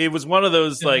everything. It was one of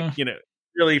those, like, you know,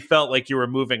 really felt like you were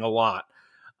moving a lot.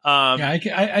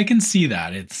 I can see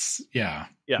that. It's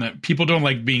people don't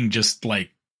like being just like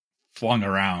flung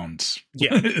around.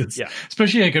 Yeah.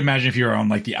 Especially I could imagine if you're on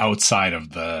like the outside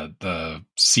of the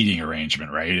seating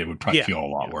arrangement, right? It would probably feel a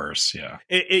lot worse. Yeah.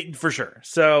 It for sure.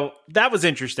 So that was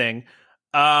interesting.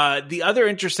 The other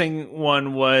interesting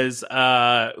one was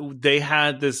they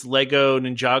had this Lego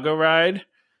Ninjago ride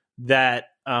that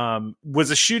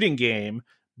was a shooting game,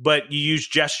 but you use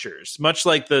gestures, much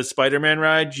like the Spider-Man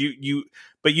ride.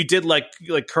 But you did like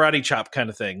karate chop kind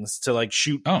of things to like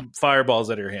shoot fireballs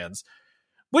out of your hands,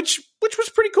 which was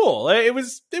pretty cool. It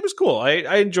was cool.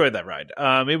 I enjoyed that ride.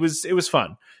 It was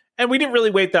fun, and we didn't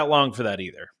really wait that long for that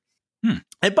either.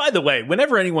 And by the way,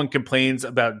 whenever anyone complains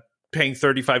about paying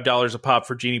 $35 a pop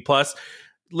for Genie Plus,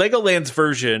 Legoland's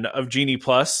version of Genie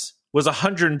Plus was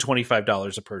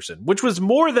 $125 a person, which was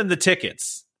more than the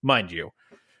tickets, mind you.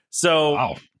 So,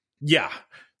 wow. Yeah.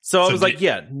 So I was like,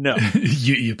 yeah, no.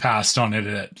 you passed on it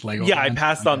at Legoland? Yeah, I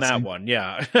passed on that one.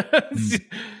 Yeah.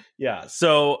 Yeah.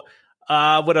 So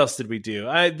what else did we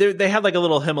do? They had like a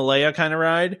little Himalaya kind of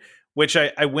ride, which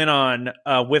I went on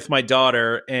with my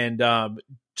daughter, and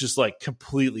just like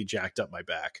completely jacked up my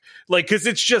back. Like, cause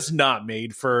it's just not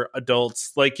made for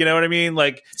adults. Like, you know what I mean?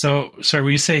 Like, so sorry,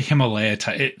 when you say Himalaya,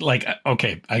 like,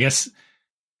 okay, I guess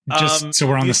just so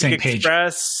we're on the same page.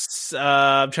 Express,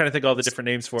 I'm trying to think of all the different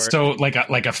names for it. So like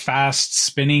a fast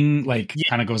spinning, like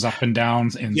kind of goes up and down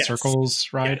in circles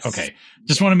ride. Yes. Okay.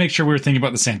 Just want to make sure we were thinking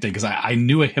about the same thing. Cause I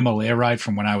knew a Himalaya ride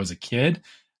from when I was a kid,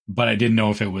 but I didn't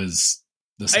know if it was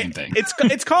the same thing.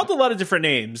 It's called a lot of different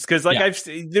names. Cause like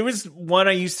there was one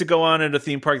I used to go on at a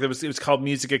theme park it was called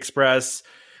Music Express,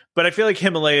 but I feel like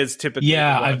Himalaya is typically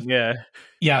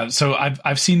Yeah, so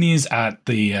I've seen these at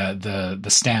the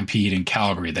Stampede in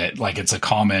Calgary. That like it's a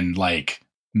common like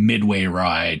midway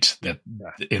ride that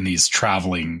in these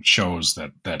traveling shows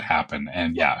that happen.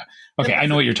 And okay, I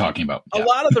know what you're talking about. A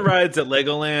lot of the rides at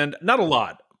Legoland, not a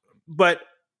lot, but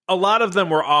a lot of them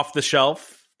were off the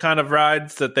shelf kind of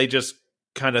rides that they just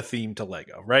kind of themed to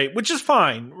Lego, right? Which is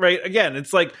fine, right? Again,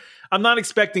 it's like I'm not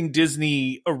expecting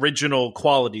Disney original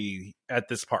quality at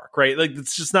this park, right? Like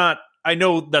it's just not. I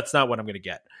know that's not what I'm going to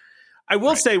get. I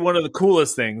will say one of the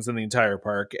coolest things in the entire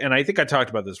park, and I think I talked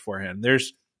about this beforehand,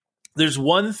 there's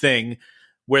one thing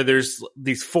where there's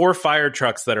these 4 fire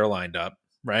trucks that are lined up,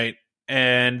 right?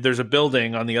 And there's a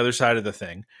building on the other side of the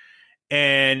thing.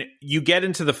 And you get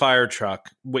into the fire truck,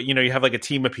 you know, you have like a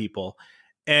team of people,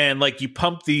 and like you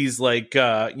pump these like,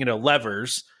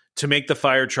 levers to make the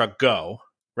fire truck go.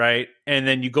 Right. And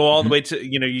then you go all the way to,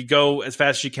 you go as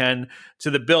fast as you can to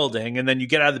the building, and then you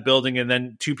get out of the building, and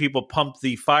then 2 people pump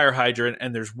the fire hydrant,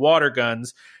 and there's water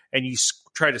guns, and you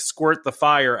try to squirt the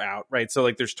fire out. Right. So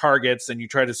like there's targets, and you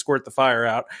try to squirt the fire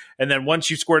out. And then once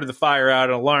you squirted the fire out,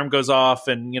 an alarm goes off,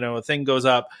 and, a thing goes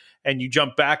up, and you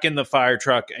jump back in the fire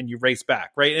truck and you race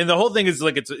back. Right. And the whole thing is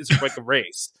like, it's like a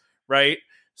race. Right.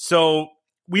 So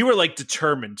we were like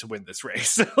determined to win this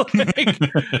race,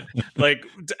 like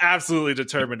absolutely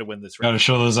determined to win this race. Got to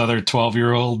show those other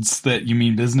 12-year-olds that you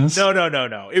mean business. No.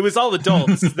 It was all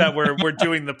adults that were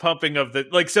doing the pumping of the,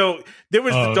 like, so there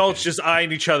was adults just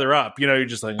eyeing each other up. You're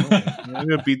just like, I'm going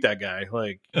to beat that guy.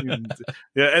 Like, and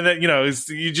then,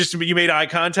 you made eye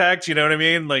contact. You know what I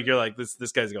mean? Like, you're like,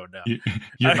 this guy's going down.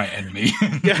 You're my enemy.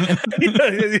 Yeah.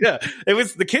 It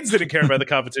was, the kids didn't care about the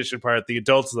competition part. The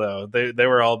adults though, they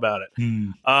were all about it.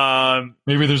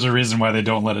 Maybe there's a reason why they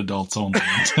don't let adults only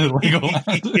into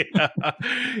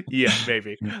Legoland. yeah,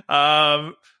 maybe.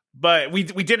 But we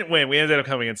didn't win. We ended up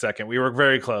coming in second. We were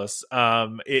very close.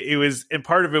 It was, and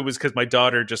part of it was because my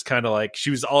daughter just kind of like,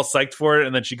 she was all psyched for it,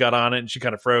 and then she got on it and she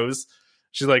kind of froze.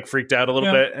 She like freaked out a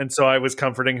little bit, and so I was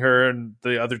comforting her, and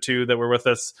the other 2 that were with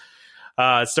us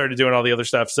started doing all the other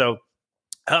stuff. So.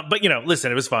 But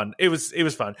listen, it was fun. It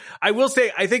was fun. I will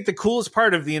say, I think the coolest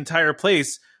part of the entire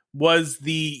place was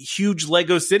the huge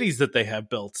Lego cities that they have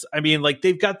built. I mean, like,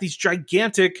 they've got these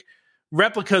gigantic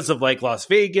replicas of like Las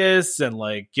Vegas and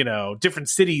like, different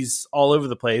cities all over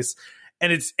the place.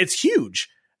 And it's huge.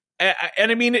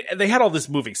 And I mean, they had all this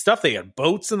moving stuff. They had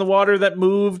boats in the water that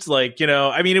moved. Like,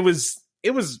 I mean, it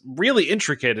was really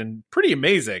intricate and pretty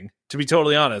amazing, to be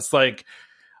totally honest. Like,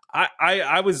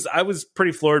 I was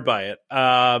pretty floored by it.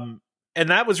 And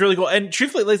that was really cool. And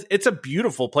truthfully, it's a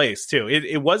beautiful place too.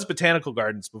 It was botanical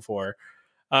gardens before.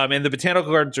 And the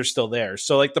botanical gardens are still there.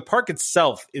 So like the park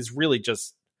itself is really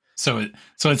just. So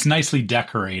it's nicely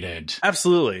decorated.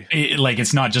 Absolutely.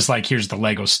 It's not just like, here's the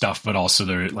Lego stuff, but also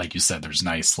there, like you said, there's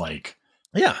nice, like,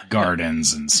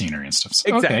 gardens and scenery and stuff.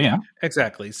 So, exactly. Okay, yeah.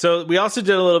 Exactly. So we also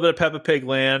did a little bit of Peppa Pig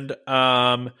Land.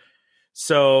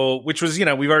 So, which was,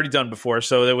 we've already done before,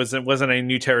 so it wasn't a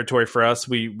new territory for us.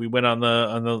 We went on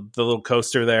the little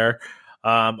coaster there.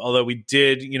 Although we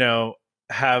did,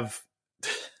 have,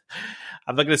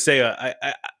 I'm not going to say,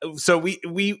 so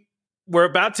we're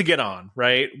about to get on,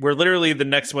 right? We're literally the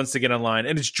next ones to get online,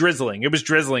 and it's drizzling. It was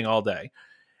drizzling all day.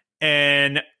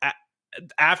 And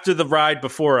after the ride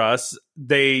before us,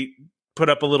 they put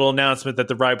up a little announcement that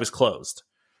the ride was closed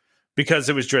because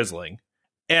it was drizzling.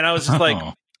 And I was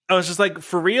just like,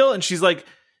 for real? And she's like,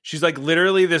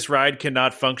 literally, this ride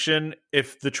cannot function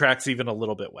if the track's even a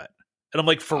little bit wet. And I'm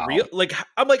like, for real? Like,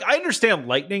 I'm like, I understand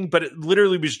lightning, but it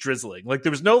literally was drizzling. Like,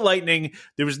 there was no lightning.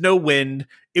 There was no wind.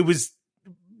 It was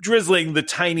drizzling the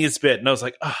tiniest bit. And I was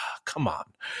like, come on.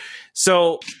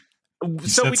 So we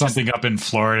set something up in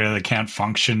Florida that can't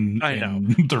function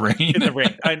in the rain. In the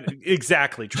rain.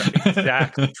 Exactly,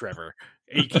 Trevor.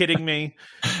 Are you kidding me?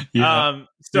 Yeah.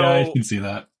 I can see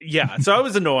that. Yeah. So I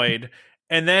was annoyed.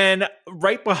 And then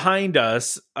right behind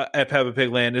us at Peppa Pig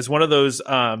Land is one of those,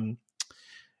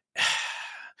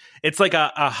 it's like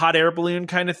a hot air balloon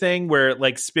kind of thing where it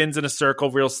like spins in a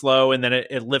circle real slow, and then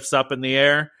it lifts up in the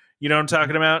air. You know what I'm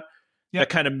talking about? that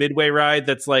kind of midway ride.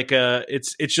 That's like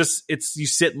it's you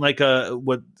sit in like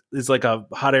what is like a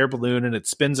hot air balloon, and it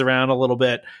spins around a little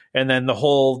bit, and then the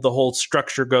whole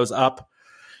structure goes up.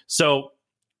 So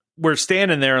we're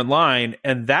standing there in line,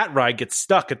 and that ride gets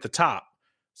stuck at the top.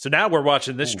 So now we're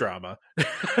watching this drama.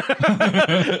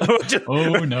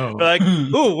 Oh no! Like,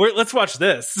 let's watch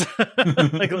this.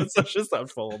 Like, let's watch this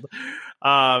unfold.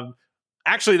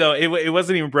 Actually, though, it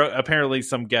wasn't even broke. Apparently,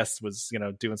 some guest was,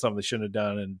 doing something they shouldn't have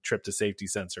done and tripped a safety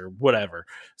sensor, whatever.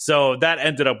 So that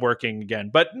ended up working again.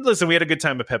 But listen, we had a good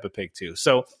time at Peppa Pig too.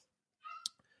 So,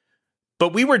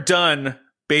 but we were done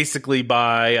basically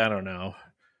by, I don't know.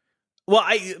 Well,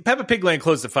 Peppa Pig Land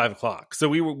closed at 5:00, so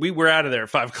we were out of there at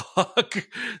 5:00.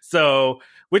 So,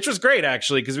 which was great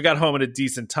actually, because we got home at a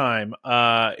decent time.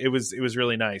 It was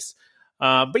really nice.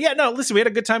 But yeah, no, listen, we had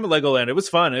a good time at Legoland. It was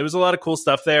fun. It was a lot of cool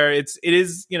stuff there. It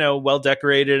is well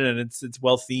decorated, and it's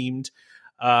well themed.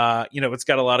 It's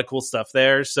got a lot of cool stuff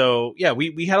there. So yeah,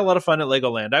 we had a lot of fun at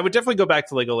Legoland. I would definitely go back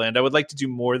to Legoland. I would like to do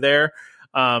more there.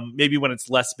 Maybe when it's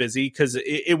less busy, because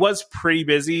it was pretty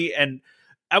busy, and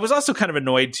I was also kind of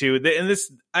annoyed too. And this,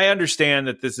 I understand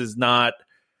that this is not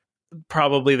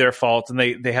probably their fault, and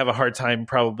they have a hard time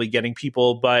probably getting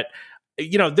people, but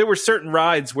there were certain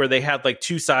rides where they had like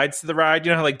two sides to the ride.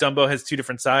 You know how like Dumbo has two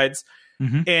different sides,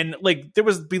 and like there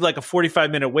would be like a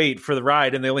 45-minute wait for the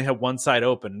ride, and they only had one side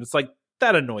open. It's like,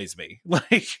 that annoys me.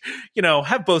 Like,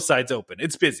 have both sides open.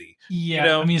 It's busy.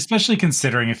 Yeah, I mean, especially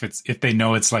considering if they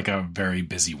know it's like a very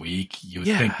busy week, you would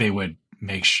think they would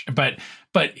make sure. But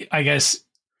I guess.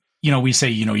 We say,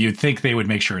 you'd think they would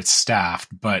make sure it's staffed,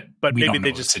 but we maybe don't know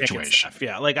they just situation.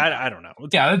 Yeah, like I don't know.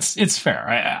 Yeah, it's fair.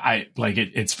 I like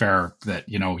it. It's fair that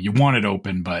you want it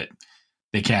open, but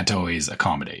they can't always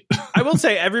accommodate. I will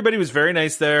say everybody was very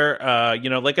nice there.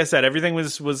 Like I said, everything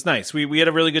was nice. We had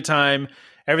a really good time.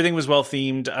 Everything was well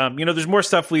themed. There's more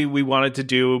stuff we wanted to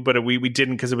do, but we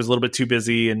didn't because it was a little bit too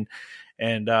busy, and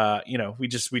we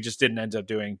just didn't end up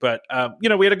doing. But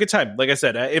we had a good time. Like I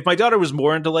said, if my daughter was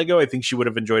more into Lego, I think she would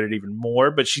have enjoyed it even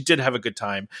more. But she did have a good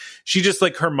time. She just,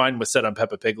 like, her mind was set on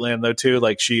Peppa Pig Land though too.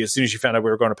 Like, as soon as she found out we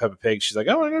were going to Peppa Pig, she's like,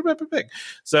 "Oh, I want to go to Peppa Pig."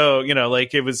 So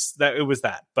like it was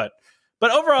that. But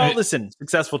overall, listen,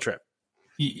 successful trip.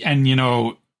 And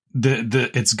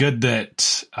it's good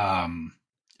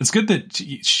that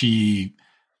she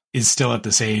is still at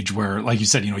this age where, like you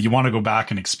said, you want to go back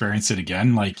and experience it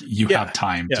again. Like, you have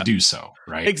time to do so,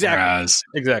 right?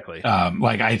 Exactly.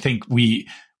 Like, I think we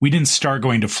didn't start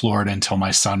going to Florida until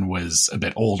my son was a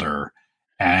bit older,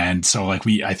 and so like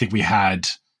I think we had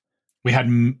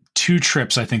two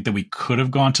trips. I think that we could have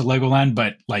gone to Legoland,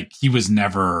 but like he was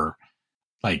never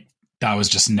like that was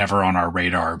just never on our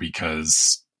radar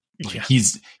because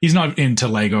he's not into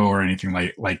Lego or anything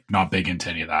like not big into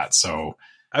any of that. So.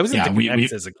 I was into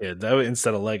Connects as a kid,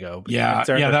 instead of Lego.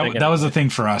 That was the thing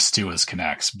for us too, was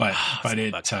Connects. But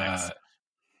I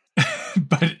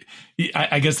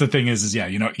guess the thing is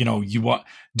you want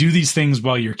do these things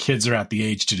while your kids are at the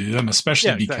age to do them,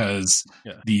 especially because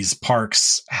these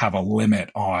parks have a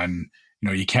limit on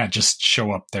you can't just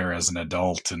show up there as an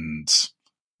adult and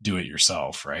do it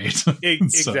yourself, right?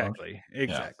 Exactly.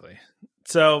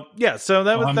 So that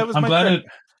was my trip.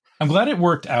 I'm glad it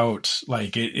worked out.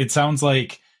 Like it sounds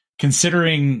like,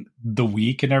 considering the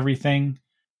week and everything,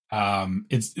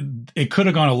 it could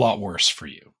have gone a lot worse for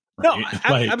you. Right? No,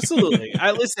 absolutely.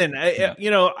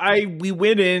 We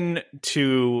went in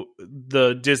to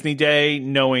the Disney day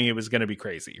knowing it was going to be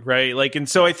crazy, right? Like, and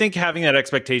so I think having that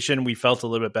expectation, we felt a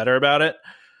little bit better about it.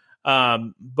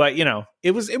 But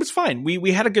it was fine.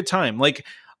 We had a good time. Like,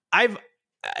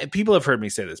 people have heard me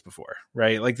say this before,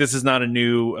 right? Like, this is not a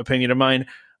new opinion of mine.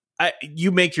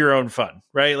 You make your own fun,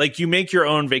 right? Like, you make your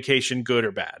own vacation, good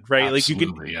or bad, right?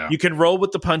 Absolutely, like you can roll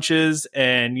with the punches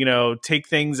and, take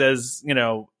things as, it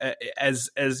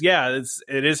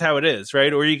is how it is,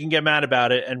 right? Or you can get mad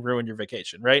about it and ruin your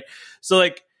vacation, right? So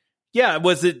like, yeah,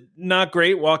 was it not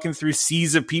great walking through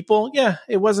seas of people? Yeah,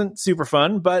 it wasn't super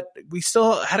fun, but we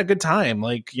still had a good time.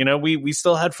 Like, we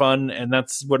still had fun, and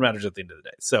that's what matters at the end of the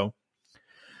day.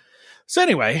 So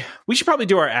anyway, we should probably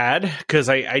do our ad, because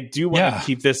I do want to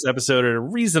keep this episode at a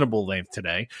reasonable length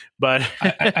today. But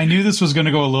I knew this was going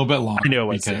to go a little bit longer. I knew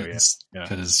it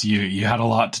because you had a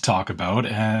lot to talk about,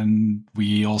 and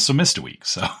we also missed a week.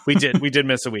 So we did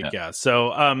miss a week. Yeah.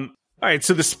 So All right,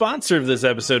 so the sponsor of this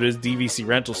episode is DVC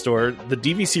Rental Store. The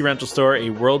DVC Rental Store,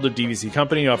 a World of DVC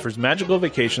company, offers magical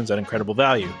vacations at incredible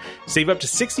value. Save up to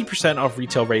 60% off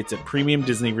retail rates at premium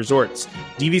Disney resorts.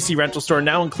 DVC Rental Store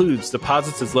now includes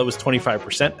deposits as low as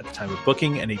 25% at the time of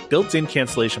booking and a built-in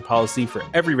cancellation policy for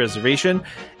every reservation.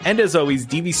 And as always,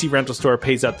 DVC Rental Store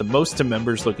pays out the most to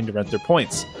members looking to rent their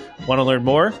points. Want to learn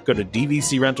more? Go to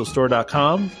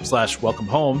dvcrentalstore.com/welcome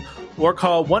home or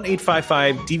call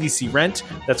 1-855-DVC-RENT.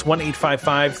 That's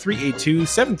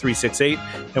 1-855-382-7368.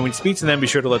 And when you speak to them, be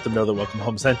sure to let them know that Welcome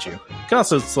Home sent you. You can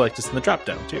also select us in the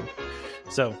drop-down, too.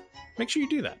 So make sure you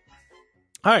do that.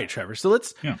 All right, Trevor. So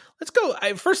let's go.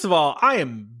 First of all, I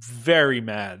am very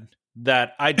mad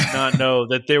that I did not know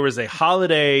that there was a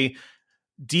holiday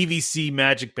DVC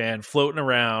Magic Band floating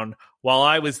around while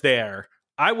I was there.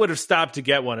 I would have stopped to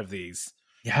get one of these.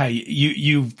 Yeah,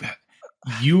 you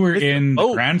were in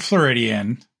Grand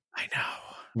Floridian. I know.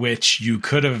 Which you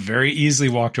could have very easily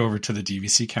walked over to the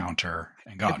DVC counter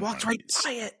and gotten. I walked right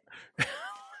by it.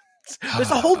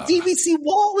 There's a whole DVC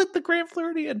wall at the Grand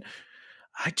Floridian.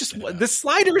 The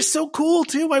slider is so cool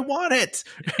too. I want it.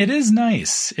 It is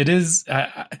nice. It is.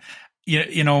 I've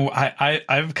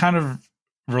kind of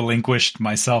relinquished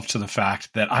myself to the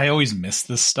fact that I always miss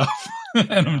this stuff,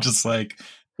 and I'm just like,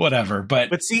 whatever.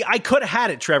 But see, I could have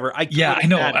had it, Trevor. I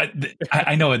know.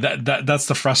 I know that's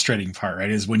the frustrating part, right?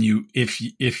 Is when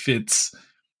if it's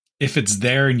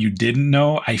there and you didn't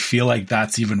know, I feel like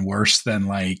that's even worse than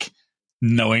like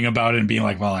knowing about it and being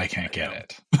like, well, I can't get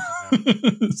it.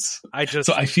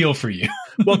 So I feel for you.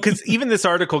 Well, because even this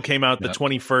article came out the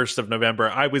 21st of November.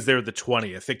 I was there the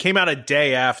 20th. It came out a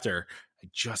day after. I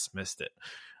just missed it.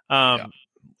 What are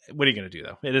you going to do,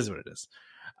 though? It is what it is.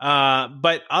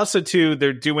 But also, too,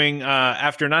 they're doing,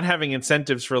 after not having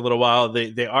incentives for a little while,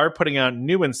 they are putting out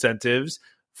new incentives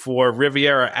for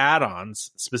Riviera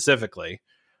add-ons specifically.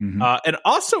 Mm-hmm. And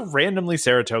also randomly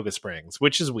Saratoga Springs,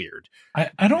 which is weird.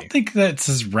 I don't think that's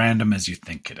as random as you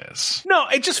think it is. No,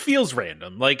 it just feels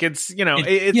random. Like it's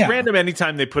random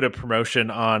anytime they put a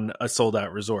promotion on a sold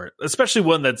out resort, especially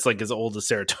one that's like as old as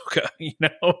Saratoga,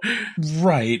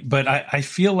 Right. But I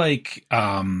feel like,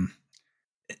 I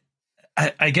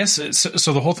guess,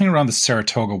 so the whole thing around the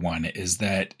Saratoga one is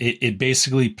that it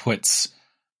basically puts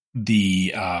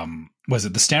the,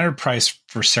 the standard price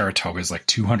for Saratoga is like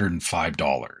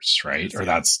 $205, right?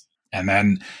 And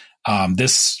then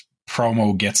this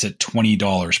promo gets it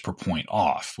 $20 per point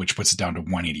off, which puts it down to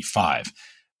 $185.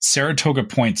 Saratoga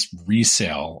points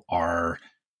resale are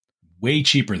way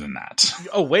cheaper than that.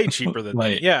 Oh, way cheaper than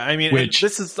that. Yeah, I mean,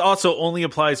 this is also only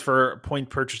applies for point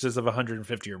purchases of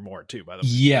 150 or more too, by the way.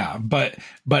 Yeah, but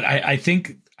I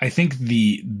think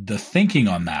the thinking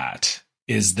on that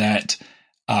is that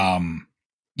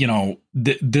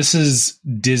this is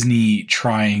Disney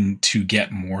trying to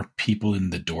get more people in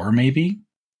the door, maybe.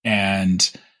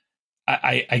 And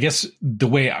I guess the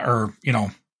way I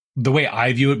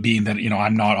view it being that,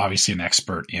 I'm not obviously an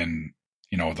expert in,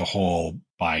 the whole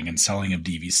buying and selling of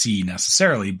DVC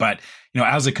necessarily, but,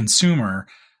 as a consumer,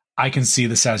 I can see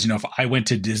this as, if I went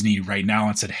to Disney right now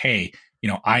and said, hey,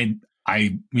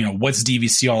 what's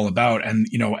DVC all about? And,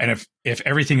 and if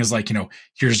everything is like,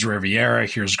 here's Riviera,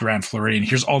 here's Grand Floridian,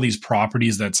 here's all these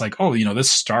properties that's like, oh, this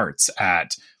starts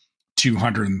at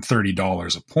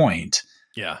 $230 a point.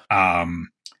 Yeah.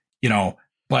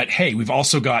 But hey, we've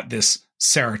also got this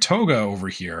Saratoga over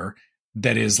here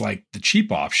that is like the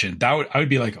cheap option. I would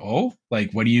be like, oh,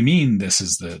 like, what do you mean this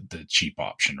is the cheap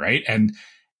option? Right. And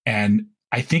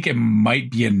I think it might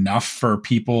be enough for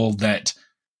people that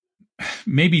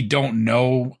maybe don't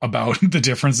know about the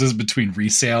differences between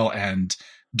resale and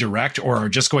direct, or are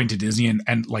just going to Disney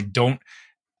and like don't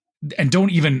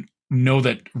even know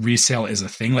that resale is a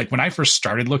thing. Like when I first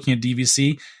started looking at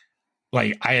DVC,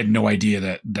 like I had no idea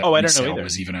that resale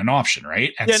was even an option,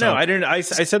 right? And I didn't. I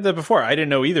said that before. I didn't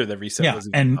know either that resale was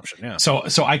even an option. Yeah.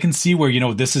 So I can see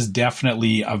where this is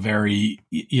definitely a very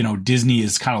Disney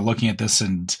is kind of looking at this,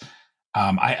 and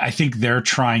I think they're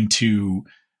trying to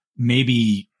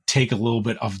maybe take a little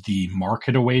bit of the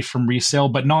market away from resale,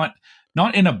 but not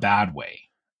in a bad way,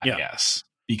 I guess,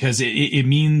 because it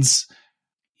means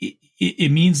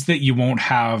that you won't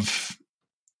have,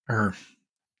 or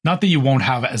not that you won't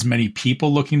have as many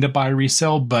people looking to buy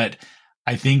resale, but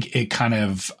I think it kind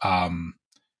of, like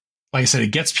I said,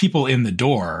 it gets people in the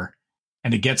door,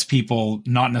 and it gets people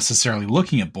not necessarily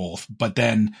looking at both, but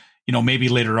then, maybe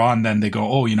later on, then they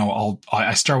go, oh,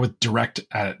 I start with direct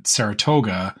at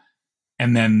Saratoga,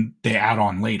 and then they add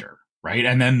on later, right?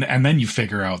 And then you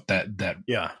figure out that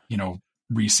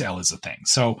resale is a thing.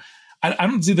 So I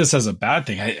don't see this as a bad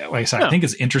thing. I think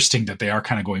it's interesting that they are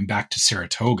kind of going back to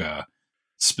Saratoga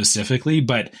specifically,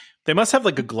 but they must have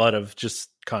like a glut of just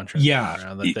contracts.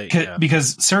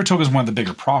 Because Saratoga is one of the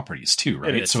bigger properties too,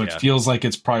 right? It feels like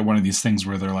it's probably one of these things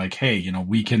where they're like, hey,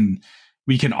 we can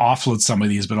offload some of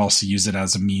these, but also use it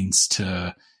as a means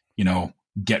to,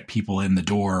 get people in the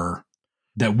door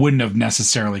that wouldn't have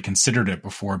necessarily considered it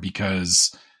before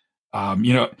because,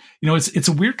 it's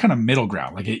a weird kind of middle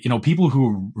ground. Like, people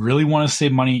who really want to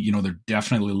save money, they're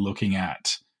definitely looking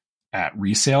at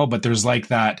resale, but there's like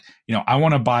that, I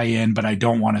want to buy in, but I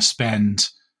don't want to spend,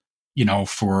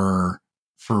 for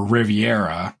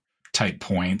Riviera type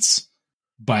points.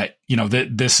 But,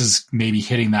 this is maybe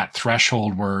hitting that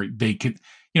threshold where they could,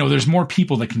 there's more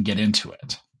people that can get into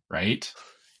it. Right.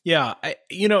 Yeah.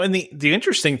 And the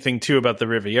interesting thing too about the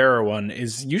Riviera one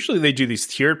is usually they do these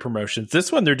tiered promotions.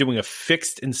 This one, they're doing a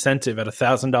fixed incentive at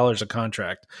 $1,000 a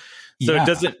contract. So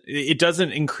it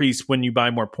doesn't increase when you buy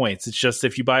more points. It's just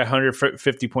if you buy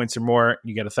 150 points or more,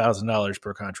 you get $1,000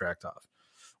 per contract off.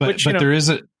 But there is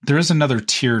another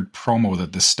tiered promo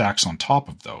that this stacks on top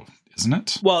of, though, isn't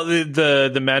it? Well,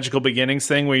 the magical beginnings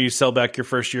thing where you sell back your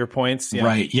first year points. Yeah.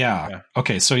 Right. Yeah.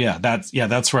 Okay. So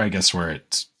that's where I guess where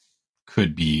it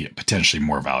could be potentially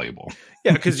more valuable.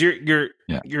 Yeah, because you're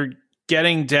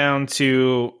getting down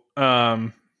to.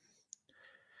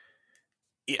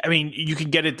 You can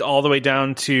get it all the way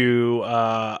down to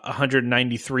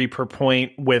 193 per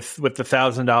point with the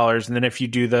 $1,000, and then if you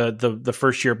do the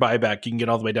first year buyback, you can get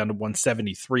all the way down to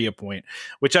 173 a point.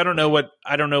 Which I don't know what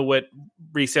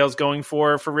resale's going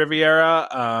for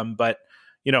Riviera, but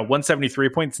 173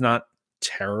 points not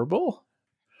terrible,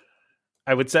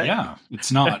 I would say. Yeah,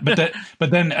 it's not. But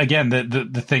then again,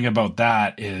 the thing about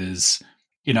that is,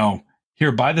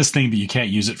 here, buy this thing, but you can't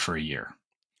use it for a year.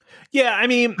 Yeah, I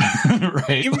mean,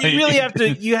 right? you really have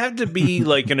to be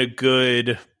like in a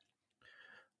good.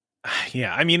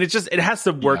 Yeah, I mean, it has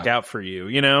to work out for you,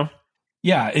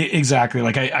 Yeah, exactly.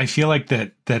 Like I feel like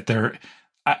that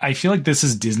I feel like this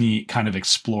is Disney kind of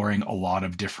exploring a lot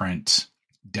of different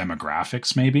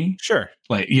demographics, maybe. Sure.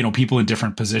 Like, people in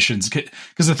different positions.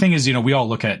 Because the thing is, we all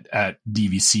look at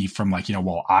DVC from like,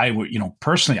 well, I would,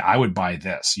 personally, I would buy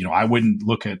this. I wouldn't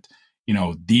look at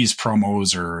these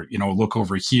promos or, look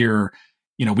over here,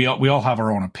 we all have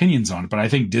our own opinions on it, but I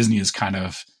think Disney is kind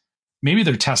of, maybe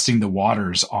they're testing the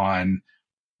waters on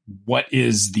what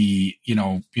is the,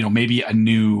 maybe a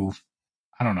new,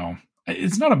 I don't know,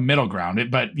 it's not a middle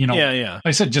ground, but, like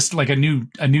I said, just like a new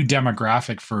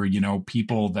demographic for,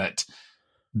 people that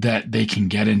they can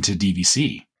get into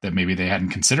DVC that maybe they hadn't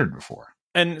considered before.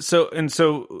 And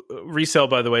so resale,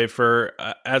 by the way, for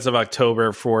as of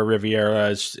October for Riviera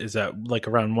is at like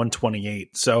around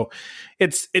 128. So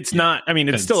it's not. I mean,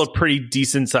 it's still a pretty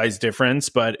decent sized difference,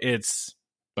 but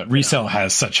resale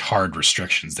has such hard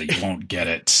restrictions that you won't get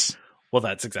it. Well,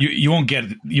 that's exactly you won't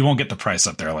get the price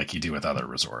up there like you do with other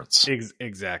resorts.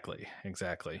 Exactly.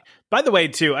 By the way,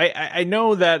 too, I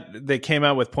know that they came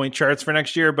out with point charts for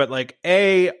next year, but like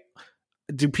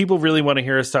do people really want to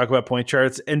hear us talk about point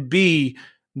charts? And B,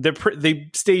 they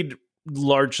stayed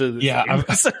largely the same. I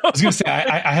was going to say,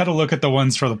 I had to look at the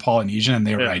ones for the Polynesian and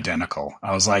they were identical.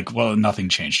 I was like, well, nothing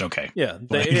changed. Okay. Yeah.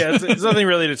 It's nothing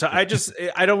really to talk. I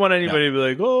don't want anybody to be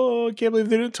like, oh, I can't believe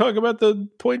they didn't talk about the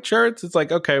point charts. It's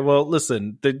like, okay, well,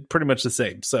 listen, they're pretty much the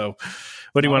same. So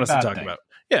what do you want us to talk about?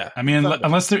 Yeah. I mean,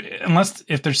 unless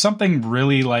if there's something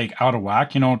really like out of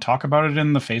whack, talk about it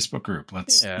in the Facebook group.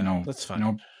 That's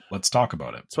fine. Let's talk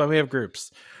about it. That's why we have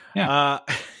groups. Yeah. All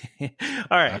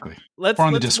right. Exactly. Or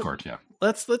on the Discord. Yeah.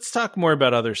 Let's talk more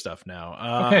about other stuff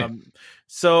now. Okay.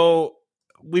 So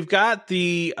we've got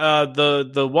the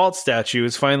Walt statue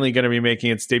is finally going to be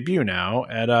making its debut now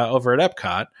at over at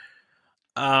Epcot.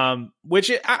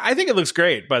 Which I think it looks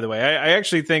great, by the way. I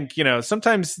actually think,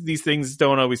 sometimes these things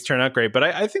don't always turn out great, but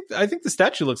I think the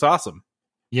statue looks awesome.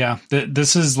 Yeah.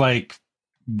 This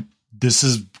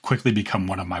has quickly become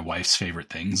one of my wife's favorite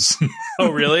things. Oh,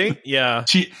 really? Yeah.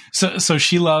 She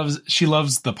loves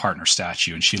the partner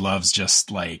statue, and she loves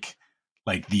just like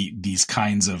these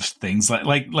kinds of things,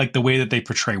 like the way that they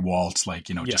portray Walt,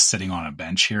 just sitting on a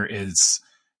bench here is.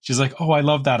 She's like, oh, I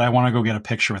love that. I want to go get a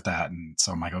picture with that. And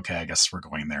so I'm like, okay, I guess we're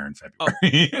going there in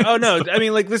February. Oh no. I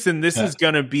mean, listen, this is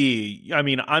going to be,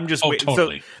 I'm just waiting.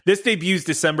 Totally. So this debuts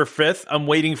December 5th. I'm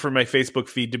waiting for my Facebook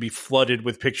feed to be flooded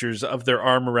with pictures of their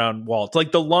arm around Walt.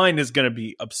 Like the line is going to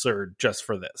be absurd just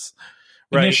for this.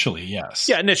 Right? Initially, yes.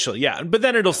 Yeah, initially, yeah. But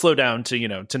then it'll slow down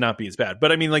to, to not be as bad.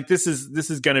 But I mean, this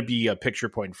is going to be a picture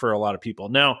point for a lot of people.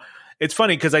 Now, it's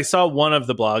funny because I saw one of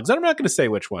the blogs, and I'm not going to say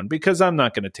which one because I'm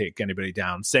not going to take anybody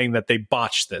down, saying that they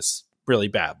botched this really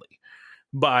badly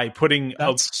by putting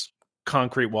a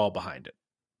concrete wall behind it.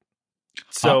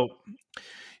 So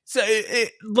So,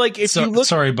 if you look,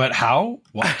 sorry, but how?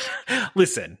 What?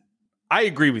 Listen, I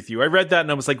agree with you. I read that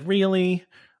and I was like, really?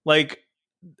 Like,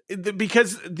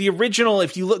 because the original,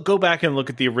 if you go back and look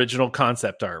at the original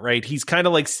concept art, right? He's kind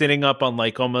of like sitting up on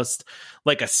like almost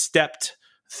like a stepped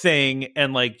thing,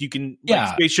 and like you can,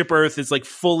 like, Spaceship Earth is like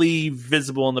fully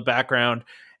visible in the background,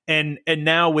 and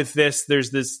now with this, there's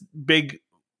this big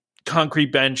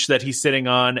concrete bench that he's sitting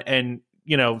on, and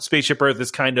Spaceship Earth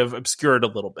is kind of obscured a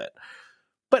little bit.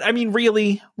 But I mean,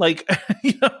 really, like,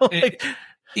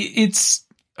 it's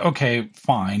okay,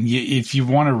 fine. If you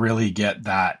want to really get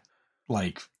that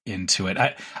like into it,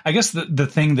 I guess the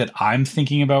thing that I'm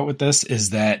thinking about with this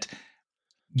is that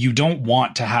you don't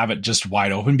want to have it just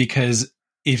wide open, because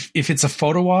if it's a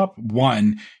photo op,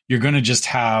 one, you're going to just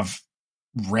have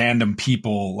random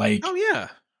people like, oh yeah.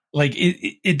 Like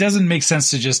it doesn't make sense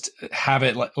to just have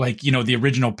it like the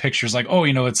original pictures, like, oh,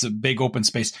 it's a big open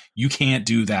space. You can't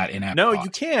do that in Epcot. No, you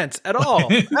can't at all.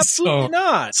 Absolutely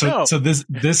not. So this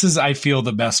is, I feel,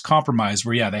 the best compromise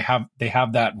where, they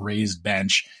have that raised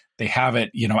bench. They have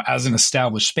it, as an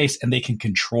established space, and they can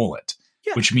control it,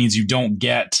 which means you don't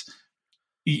get,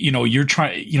 you're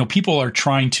trying, people are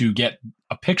trying to get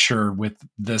a picture with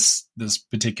this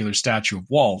particular statue of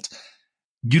Walt.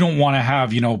 You don't want to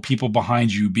have, people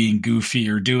behind you being goofy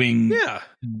or doing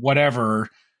whatever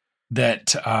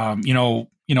that,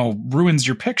 ruins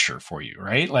your picture for you.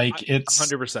 Right. Like, it's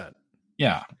 100%.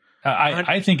 Yeah.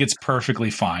 I think it's perfectly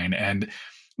fine. And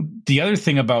the other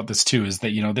thing about this too is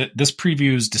that, this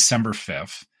previews December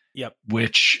 5th. Yep.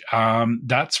 Which,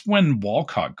 that's when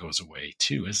Walcott goes away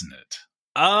too, isn't it?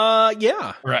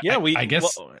 Yeah. I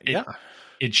guess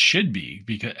it should be,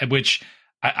 because, which,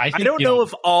 I think, I don't know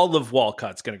if all of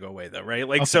Walcott's going to go away though, right?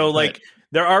 Like,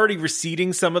 they're already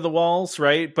receding some of the walls,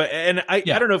 right? But I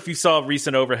don't know if you saw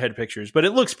recent overhead pictures, but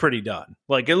it looks pretty done.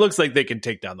 Like, it looks like they can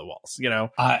take down the walls,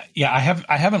 I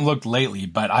haven't looked lately,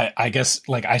 but I guess,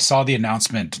 like, I saw the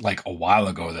announcement like a while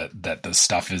ago that the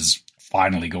stuff is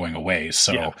finally going away.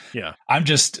 So yeah. I'm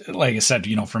just, like I said,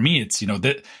 for me, it's,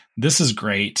 this is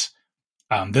great.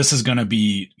 This is going to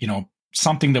be,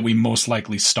 something that we most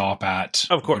likely stop at,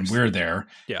 of course, when we're there.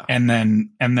 Yeah. And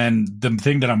then the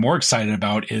thing that I'm more excited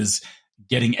about is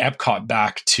getting Epcot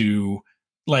back to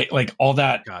like all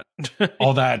that,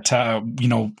 all that,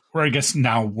 or I guess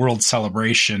now World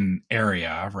Celebration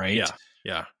area, right? Yeah.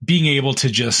 Yeah. Being able to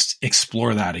just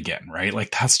explore that again, right?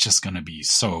 Like, that's just going to be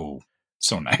so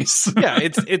nice. Yeah,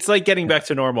 it's like getting back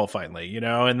to normal finally,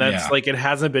 and that's like, it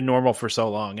hasn't been normal for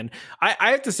so long. And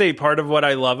I have to say, part of what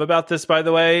I love about this, by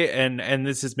the way, and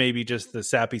this is maybe just the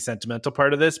sappy sentimental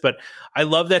part of this, but I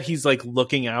love that he's like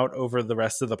looking out over the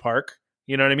rest of the park.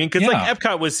 You know what I mean? Because like,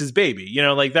 Epcot was his baby,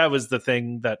 like that was the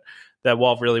thing that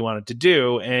Walt really wanted to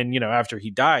do. And, after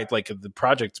he died, like, the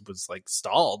project was like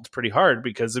stalled pretty hard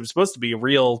because it was supposed to be a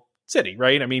real city,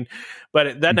 right? I mean,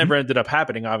 but that never ended up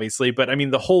happening, obviously. But I mean,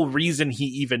 the whole reason he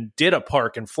even did a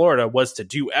park in Florida was to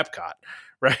do Epcot,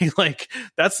 right? Like,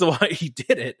 that's the why he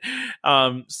did it.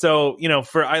 So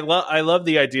I love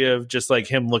the idea of just like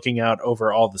him looking out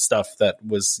over all the stuff that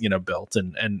was built,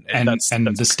 and that's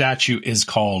the statue is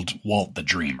called Walt the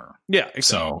Dreamer. Yeah,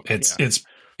 exactly. So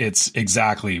it's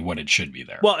exactly what it should be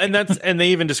there. Well, and they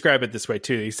even describe it this way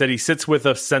too. He said he sits with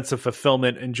a sense of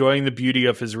fulfillment, enjoying the beauty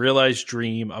of his realized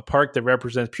dream, a park that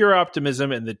represents pure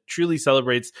optimism and that truly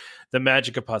celebrates the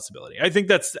magic of possibility. I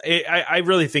think I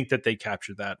really think that they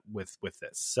captured that with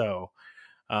this. So,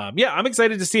 I'm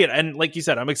excited to see it. And like you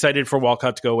said, I'm excited for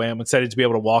Walcott to go away. I'm excited to be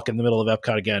able to walk in the middle of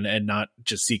Epcot again and not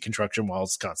just see construction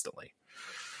walls constantly.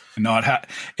 And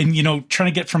trying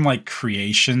to get from like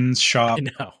Creations Shop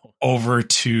over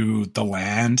to the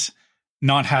land,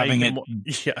 not having it.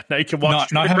 Now you can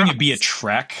walk. Not having it be a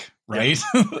trek, right?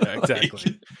 Yeah,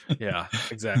 exactly. Yeah,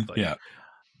 exactly. Yeah.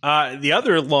 The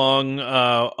other long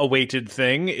awaited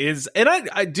thing is, and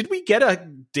I did we get a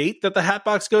date that the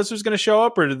Hatbox Ghost was going to show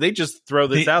up, or did they just throw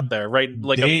this out there? Right,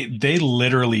 like they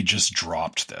literally just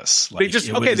dropped this. Like,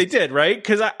 they did, right?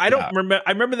 Because I don't remember.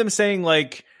 I remember them saying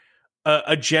like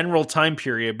a general time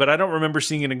period, but I don't remember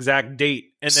seeing an exact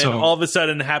date. And then all of a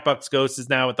sudden, Hatbox Ghost is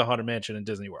now at the Haunted Mansion in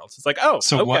Disney World. So it's like,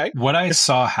 okay. What I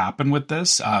saw happen with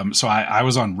this, so I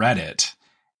was on Reddit,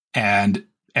 and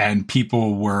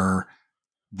people were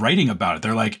writing about it.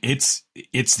 They're like, it's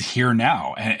here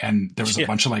now, and there was a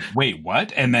bunch of like, wait,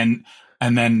 what? And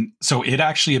then so it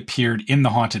actually appeared in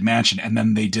the Haunted Mansion, and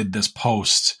then they did this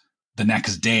post the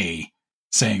next day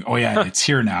saying, oh yeah, it's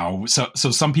here now. So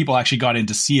some people actually got in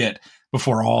to see it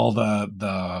before all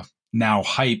the now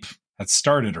hype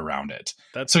started around it.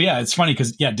 So yeah, it's funny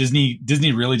because Disney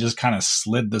really just kind of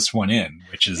slid this one in,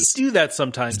 which is they do that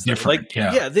sometimes. Different.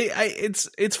 Like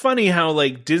it's funny how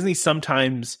like Disney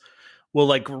sometimes will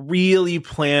like really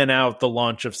plan out the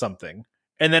launch of something,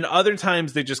 and then other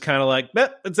times they just kind of like,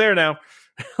 it's there now.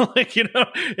 Like,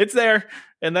 it's there.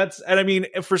 And I mean,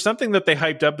 for something that they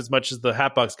hyped up as much as the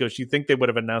Hatbox Ghost, you think they would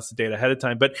have announced the date ahead of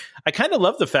time. But I kind of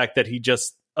love the fact that he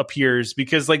just appears,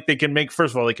 because like they can make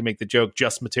the joke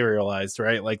just materialized,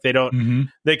 right? Like they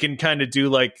can kind of do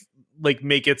like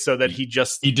make it so that he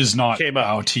does not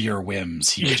bow to your whims.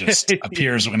 He just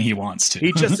appears when he wants to.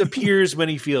 He just appears when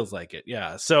he feels like it.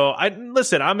 Yeah. So I'm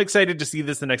excited to see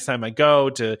this the next time I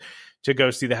go to go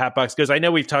see the Hatbox, because I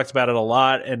know we've talked about it a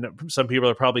lot and some people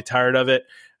are probably tired of it.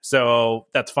 So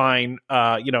that's fine.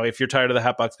 If you're tired of the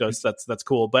Hatbox Ghost, that's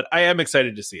cool. But I am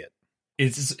excited to see it.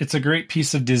 It's a great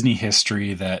piece of Disney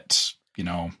history that,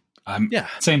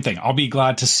 same thing. I'll be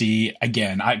glad to see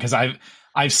again, because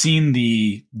I've seen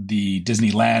the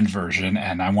Disneyland version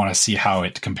and I want to see how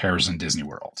it compares in Disney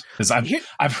World, because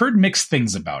I've heard mixed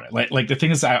things about it. Like the thing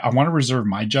is, I want to reserve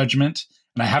my judgment.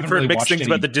 And I haven't heard really mixed watched things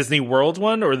about the Disney World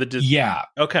one or the Disney. Yeah.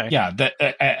 Okay. Yeah.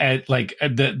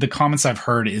 The comments I've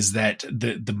heard is that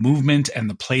the movement and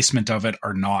the placement of it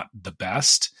are not the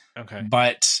best. Okay.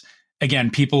 But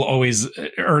again, people always,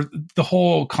 or the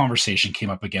whole conversation came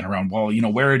up again around, well,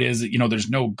 where it is, there's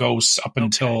no ghosts up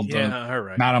until the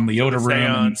Madame Leota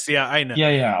room. Yeah, I know.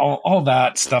 Yeah. All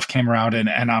that stuff came around,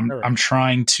 and I'm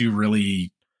trying to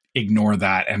really ignore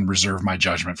that and reserve my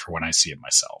judgment for when I see it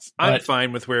myself. I'm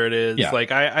fine with where it is. Yeah. Like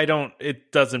I don't,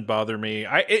 it doesn't bother me.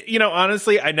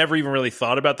 Honestly, I never even really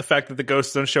thought about the fact that the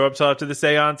ghosts don't show up till after the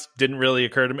seance. Didn't really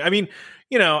occur to me. I mean,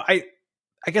 I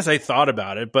guess I thought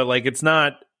about it, but like, it's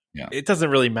not, it doesn't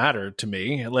really matter to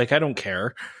me. Like, I don't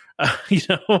care. There's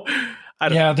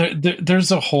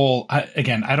a whole,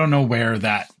 I don't know where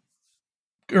that,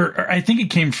 or I think it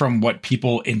came from what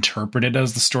people interpreted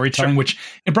as the storytelling, which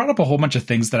it brought up a whole bunch of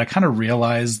things that I kind of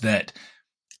realized that,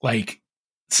 like,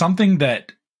 something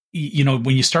that,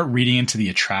 when you start reading into the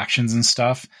attractions and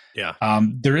stuff,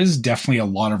 there is definitely a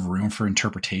lot of room for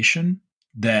interpretation.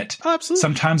 That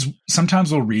sometimes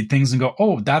we'll read things and go,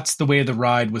 oh, that's the way the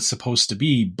ride was supposed to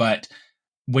be. But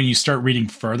when you start reading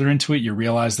further into it, you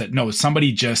realize that no,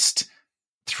 somebody just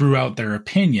threw out their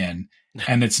opinion.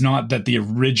 And it's not that the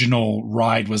original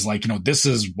ride was like, this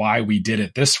is why we did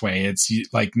it this way. It's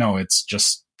like, no, it's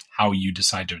just how you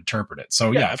decide to interpret it.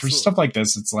 So for stuff like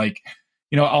this, it's like,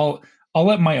 I'll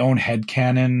let my own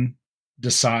headcanon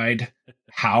decide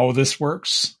how this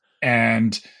works.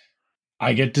 And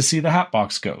I get to see the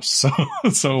Hatbox Ghost.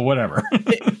 So whatever.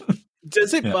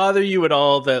 Does it bother you at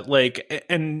all that like,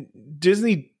 and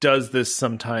Disney does this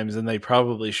sometimes and they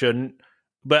probably shouldn't,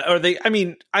 but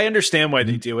I understand why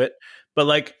they do it, but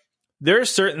like there are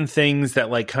certain things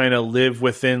that like kind of live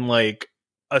within like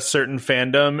a certain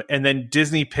fandom, and then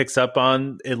Disney picks up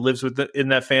on it, lives in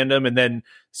that fandom, and then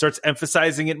starts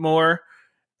emphasizing it more.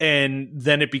 And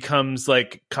then it becomes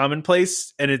like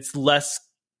commonplace and it's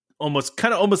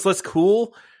almost less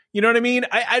cool. You know what I mean?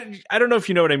 I don't know if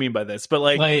you know what I mean by this, but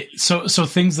like so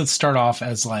things that start off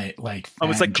as like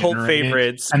almost like cult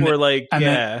favorites, and or like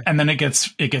and then it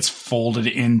gets folded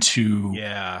into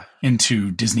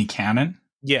Disney canon.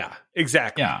 Yeah,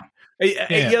 exactly. Yeah.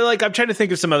 Like I'm trying to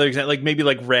think of some other example, like maybe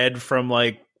like Red from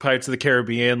like Pirates of the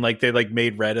Caribbean, like they like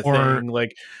made Red a thing,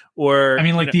 like, or I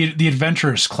mean, like the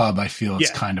Adventurers Club, I feel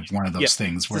is kind of one of those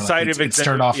things where like it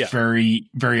started off very,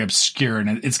 very obscure,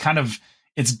 and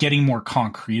it's getting more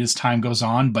concrete as time goes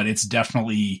on, but it's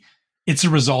a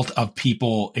result of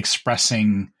people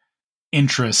expressing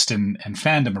interest and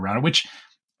fandom around it, which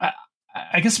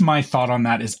I guess my thought on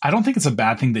that is I don't think it's a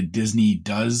bad thing that Disney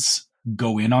does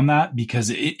go in on that, because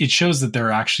it shows that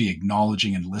they're actually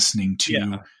acknowledging and listening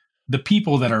to the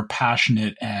people that are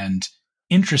passionate and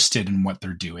interested in what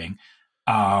they're doing.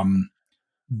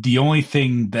 The only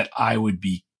thing that I would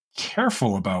be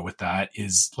careful about with that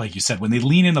is, like you said, when they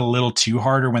lean in a little too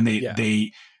hard, or when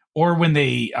when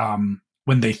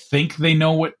they think they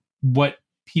know what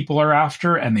people are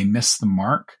after and they miss the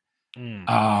mark.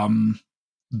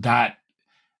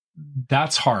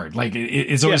 That's hard. Like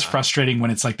it's always frustrating when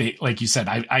it's like like you said,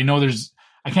 I know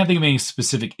I can't think of any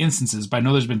specific instances, but I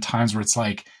know there's been times where it's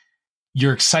like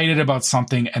you're excited about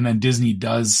something and then Disney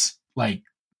does like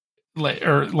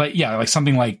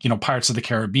something like, Pirates of the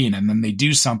Caribbean, and then they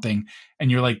do something and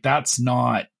you're like, that's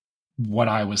not what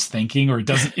I was thinking, or it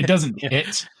doesn't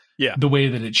hit the way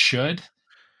that it should.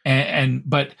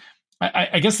 But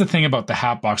I guess the thing about the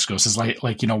Hatbox Ghost is like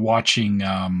watching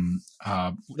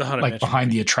like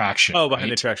behind the attraction. Oh, behind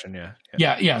the attraction,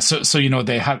 yeah. So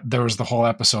there was the whole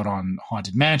episode on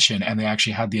Haunted Mansion, and they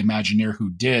actually had the Imagineer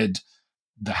who did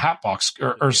the Hatbox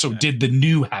did the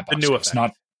new Hatbox, the new Ghost,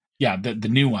 not the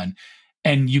new one,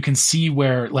 and you can see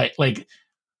where like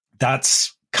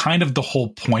that's kind of the whole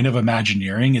point of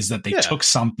Imagineering, is that they took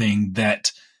something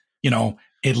that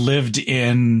it lived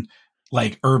in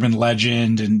like urban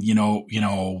legend and,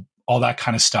 all that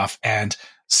kind of stuff. And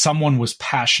someone was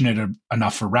passionate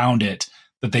enough around it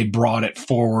that they brought it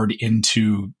forward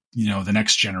into, the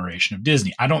next generation of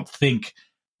Disney. I don't think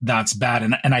that's bad.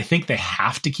 And I think they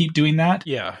have to keep doing that.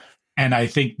 Yeah. And I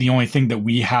think the only thing that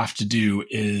we have to do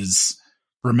is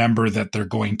remember that they're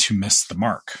going to miss the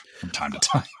mark from time to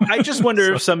time. I just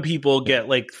wonder if some people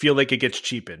feel like it gets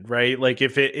cheapened, right? Like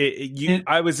if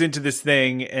I was into this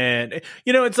thing, and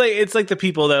it's like the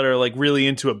people that are like really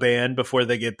into a band before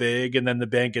they get big, and then the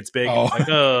band gets big. And it's like,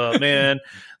 oh man,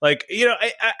 like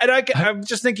I'm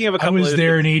just thinking of a couple. I was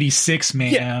there in '86,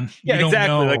 man. Yeah,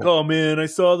 exactly. Like, oh man, I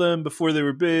saw them before they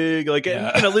were big. Like,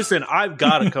 listen, I've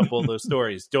got a couple of those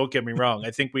stories. Don't get me wrong. I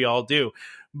think we all do,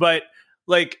 but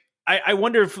like. I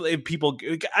wonder if people,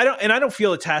 I don't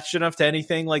feel attached enough to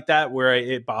anything like that where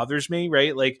it bothers me,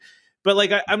 right? Like, but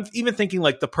like I'm even thinking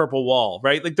like the Purple Wall,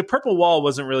 right? Like the Purple Wall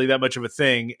wasn't really that much of a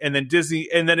thing, and then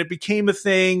it became a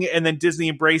thing, and then Disney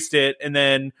embraced it, and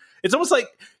then it's almost like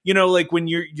like when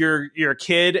you're a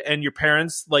kid and your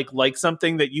parents like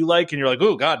something that you like, and you're like,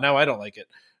 oh God, now I don't like it.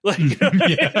 Like,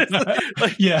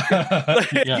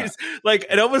 like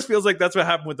it almost feels like that's what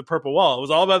happened with the Purple Wall. It was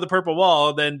all about the Purple Wall,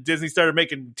 and then Disney started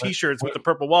making T-shirts with the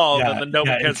Purple Wall, and then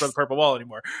nobody cares about the Purple Wall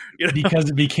anymore. Because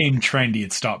it became trendy,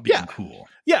 it stopped being cool.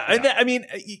 Yeah, and I mean,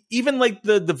 even like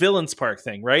the Villains Park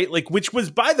thing, right? Like, which was,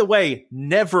 by the way,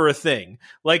 never a thing.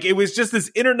 Like, it was just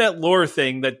this internet lore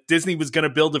thing that Disney was going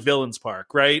to build a Villains Park,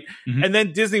 right? Mm-hmm. And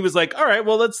then Disney was like, all right,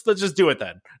 well, let's just do it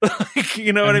then. Like,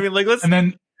 what I mean? Like, let's. And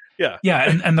then.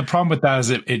 Yeah, and the problem with that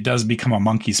is it does become a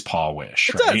monkey's paw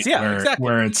wish, right? It does, exactly.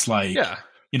 Where it's like,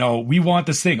 we want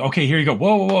this thing. Okay, here you go.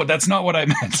 Whoa, that's not what I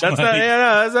meant. That's not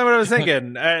what I was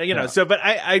thinking. So, but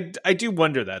I do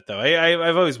wonder that though.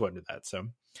 I've always wondered that. So,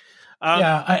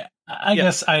 I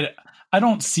guess I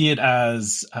don't see it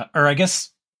as, or I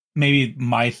guess maybe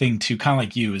my thing too, kind of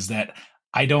like you, is that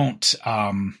I don't.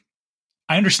 I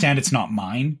understand it's not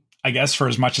mine. I guess for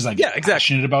as much as I get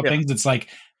passionate about things, it's like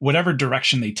whatever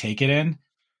direction they take it in.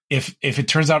 If it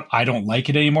turns out I don't like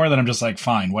it anymore, then I'm just like,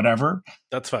 fine, whatever.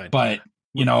 That's fine. But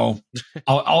I'll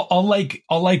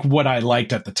like what I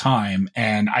liked at the time,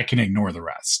 and I can ignore the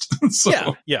rest.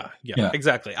 So, yeah,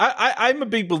 exactly. I'm a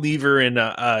big believer in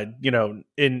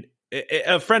in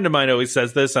a friend of mine always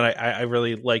says this, and I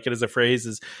really like it as a phrase,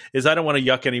 is I don't want to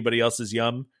yuck anybody else's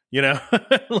yum.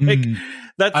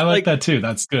 That's I like that too.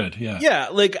 That's good. Yeah. Yeah.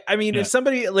 Like, I mean, if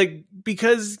somebody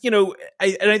because,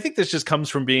 I think this just comes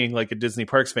from being like a Disney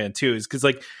Parks fan too, is because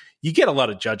like you get a lot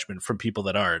of judgment from people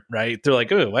that aren't, right? They're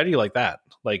like, oh, why do you like that?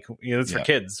 Like, it's for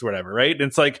kids or whatever. Right. And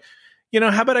it's like,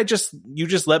 how about you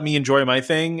just let me enjoy my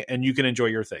thing and you can enjoy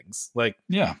your things. Like,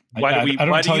 I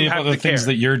don't tell you about the things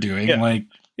that you're doing. Yeah. Like,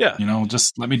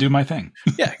 just let me do my thing.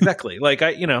 Yeah, exactly. Like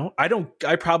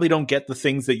I probably don't get the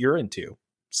things that you're into.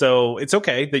 So it's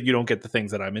okay that you don't get the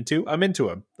things that I'm into. I'm into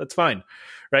them. That's fine.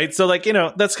 Right. So like,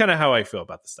 that's kind of how I feel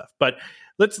about this stuff. But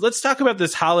let's talk about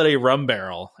this holiday rum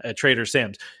barrel at Trader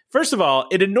Sam's. First of all,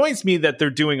 it annoys me that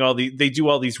they do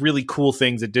all these really cool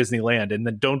things at Disneyland and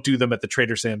then don't do them at the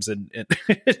Trader Sam's and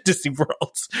Disney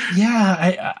World.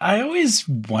 Yeah. I always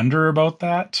wonder about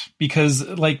that because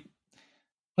like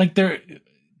they're,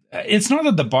 it's not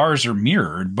that the bars are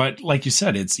mirrored, but like you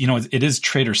said, it's, it is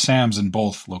Trader Sam's in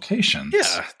both locations.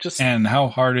 Yeah. And how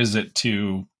hard is it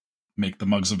to make the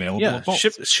mugs available? Yeah.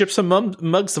 Ship some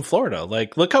mugs to Florida.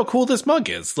 Like, look how cool this mug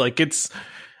is. Like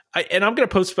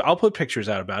I'll put pictures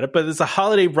out about it, but it's a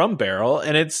holiday rum barrel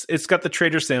and it's got the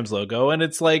Trader Sam's logo and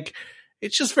it's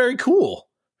just very cool.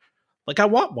 Like I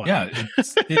want one. Yeah.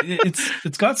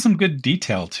 It's got some good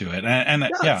detail to it. And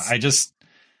I just,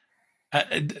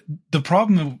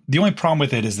 the only problem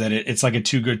with it is that it's like a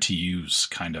too good to use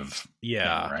kind of thing,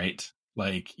 right?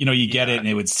 Like, you get it and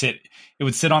it would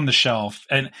sit on the shelf.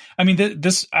 And I mean,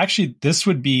 this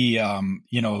would be, when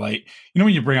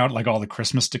you bring out like all the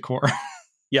Christmas decor.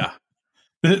 Yeah.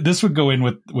 this would go in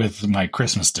with my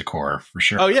Christmas decor for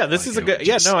sure. Oh yeah, this is a good.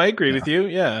 No, I agree with you.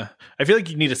 Yeah, I feel like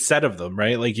you need a set of them,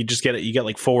 right? Like you just you get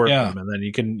like 4 of them, and then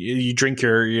you drink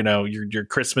your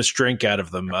Christmas drink out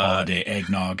of them. Holiday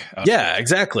eggnog. Yeah,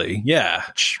 exactly. Yeah,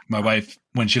 my wife,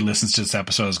 when she listens to this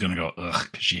episode, is going to go ugh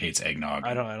because she hates eggnog.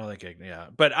 I don't like eggnog. Yeah,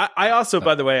 but I also,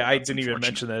 by the way, I didn't even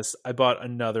mention this. I bought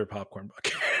another popcorn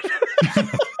bucket.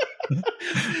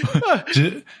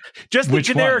 Just the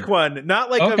generic one, not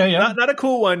like not a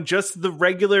cool one, just the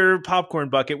regular popcorn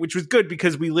bucket, which was good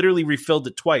because we literally refilled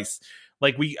it twice.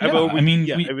 Like we have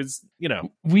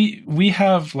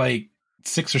like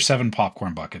 6 or 7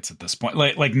 popcorn buckets at this point,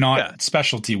 like not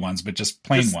specialty ones, but just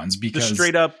plain ones, because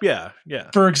straight up,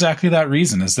 for exactly that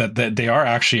reason, is that they are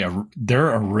actually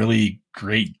they're a really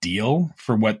great deal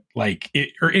for what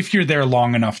or if you're there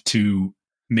long enough to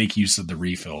make use of the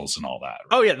refills and all that.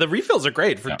 Right? Oh yeah, the refills are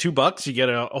great. For $2, you get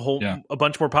a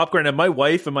bunch more popcorn. And my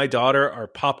wife and my daughter are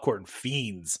popcorn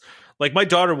fiends. Like my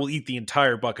daughter will eat the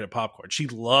entire bucket of popcorn. She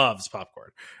loves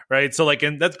popcorn, right? So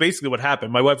and that's basically what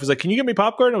happened. My wife was like, "Can you get me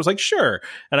popcorn?" I was like, "Sure."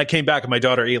 And I came back and my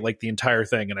daughter ate like the entire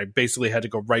thing, and I basically had to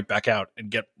go right back out and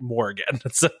get more again.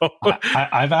 So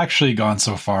I've actually gone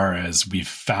so far as we've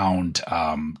found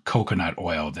coconut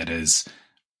oil that is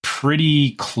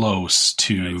pretty close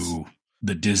to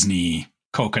the Disney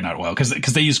coconut oil, because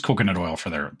they use coconut oil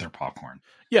for their popcorn.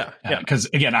 Yeah. Because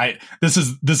again, this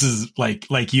is like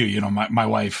you know, my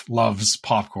wife loves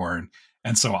popcorn,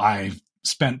 and so I've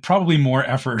spent probably more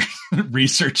effort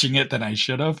researching it than I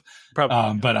should have.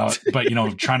 Probably, but you know,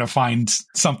 trying to find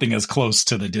something as close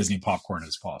to the Disney popcorn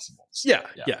as possible. So,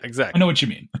 yeah, exactly. I know what you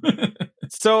mean.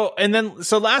 So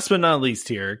last but not least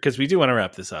here, because we do want to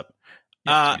wrap this up.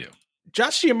 Yes, we do.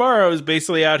 Josh Giamaro is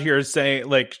basically out here saying,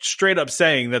 straight up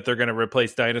saying that they're going to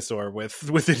replace Dinosaur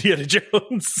with Indiana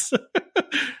Jones.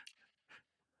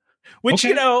 Which,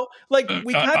 we kind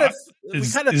of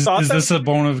thought.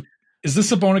 Is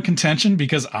this a bone of contention?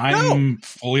 Because I'm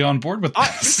fully on board with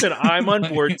this. I'm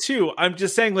on board too. I'm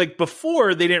just saying,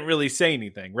 before they didn't really say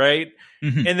anything, right?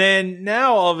 Mm-hmm. And then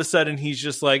now all of a sudden he's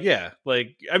just he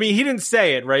didn't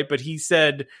say it, right? But he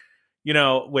said,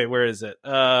 wait, where is it?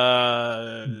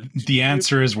 The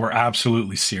answer is we're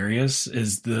absolutely serious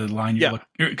is the line you're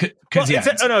looking.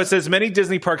 It says many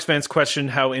Disney Parks fans question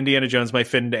how Indiana Jones might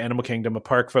fit into Animal Kingdom, a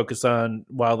park focused on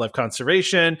wildlife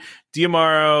conservation.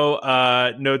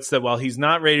 Diamaro notes that while he's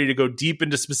not ready to go deep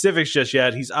into specifics just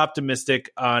yet, he's optimistic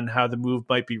on how the move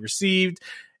might be received.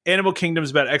 Animal Kingdom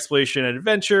is about exploration and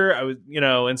adventure.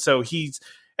 And so he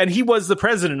was the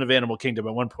president of Animal Kingdom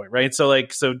at one point, right? So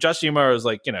Josh Giamaro is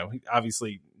he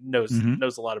obviously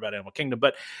knows a lot about Animal Kingdom,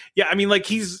 but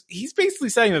he's basically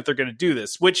saying that they're going to do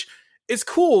this, which is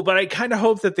cool. But I kind of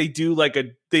hope that they do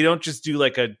they don't just do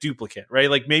a duplicate,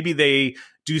 right? Maybe they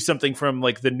do something from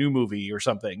the new movie or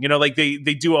something, they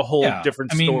do a whole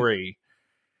different story.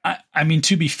 I mean,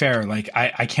 to be fair,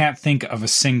 I can't think of a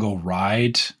single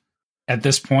ride at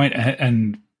this point,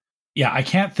 and I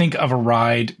can't think of a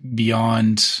ride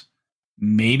beyond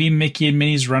maybe Mickey and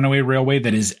Minnie's Runaway Railway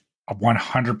that is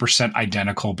 100%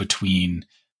 identical between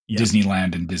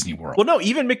Disneyland and Disney World. Well, no,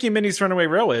 even Mickey and Minnie's Runaway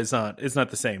Railway is not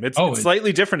the same. It's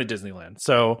slightly different at Disneyland.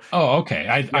 So, okay.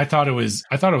 I thought it was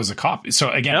a copy. So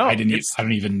again, I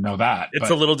don't even know that. It's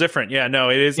a little different. Yeah, no,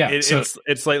 it is. Yeah,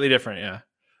 it's slightly different. Yeah.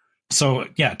 So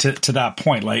to that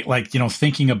point,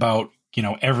 thinking about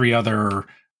every other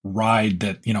ride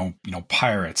that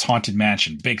Pirates, Haunted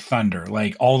Mansion, Big Thunder,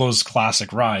 all those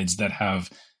classic rides that have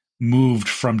moved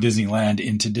from Disneyland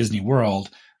into Disney World,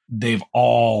 they've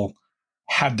all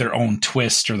had their own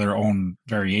twist or their own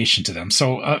variation to them.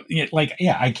 So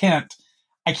I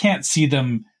can't see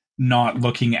them not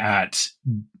looking at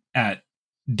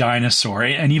Dinosaur,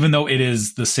 and even though it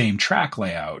is the same track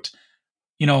layout,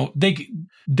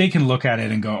 they can look at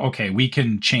it and go, okay, we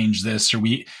can change this, or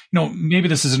maybe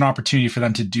this is an opportunity for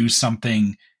them to do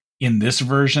something in this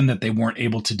version that they weren't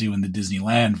able to do in the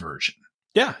Disneyland version.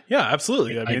 Yeah,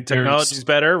 absolutely. I mean, technology's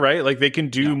better, right? They can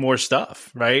do more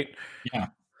stuff, right? Yeah.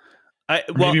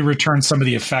 Maybe return some of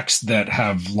the effects that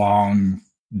have long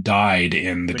died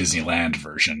in the Disneyland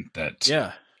version.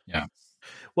 Yeah.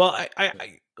 Well,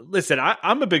 I listen,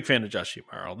 I'm a big fan of Josh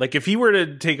Giamaro. If he were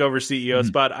to take over CEO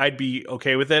spot, I'd be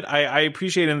okay with it. I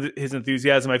appreciate his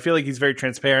enthusiasm. I feel like he's very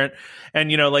transparent,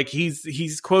 and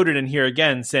he's quoted in here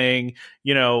again saying,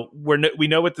 we know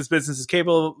what this business is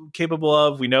capable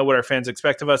of. We know what our fans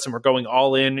expect of us, and we're going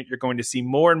all in. You're going to see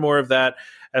more and more of that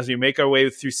as we make our way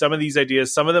through some of these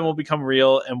ideas. Some of them will become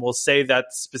real, and we'll say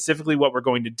that's specifically what we're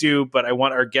going to do. But I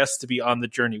want our guests to be on the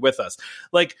journey with us.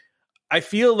 I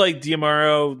feel like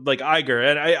D'Amaro, like Iger,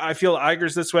 and I feel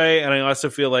Iger's this way, and I also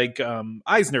feel like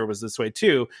Eisner was this way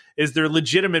too, is they're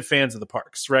legitimate fans of the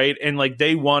parks, right? And like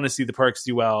they want to see the parks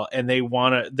do well, and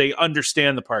they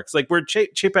understand the parks. Like where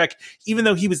Chapek, even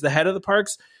though he was the head of the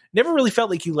parks, never really felt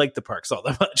like he liked the parks all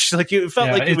that much. Like it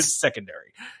felt like it was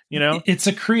secondary, you know? It's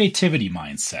a creativity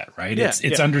mindset, right?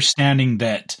 It's understanding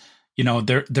that, you know,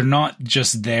 they're not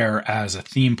just there as a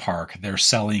theme park. They're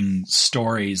selling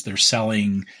stories, they're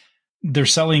selling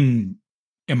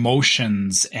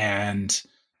emotions, and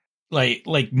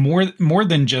like more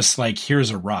than just like,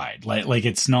 here's a ride. Like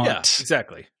it's not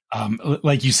exactly.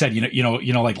 Like you said, you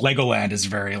know, like Legoland is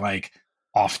very like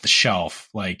off the shelf.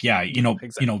 Like,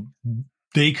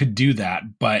 they could do that,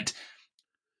 but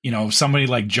you know, somebody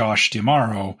like Josh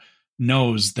D'Amaro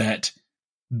knows that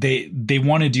they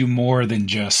want to do more than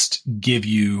just give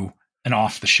you an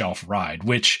off the shelf ride,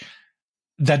 which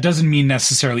that doesn't mean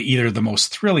necessarily either the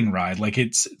most thrilling ride. Like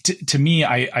it's to me,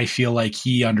 I feel like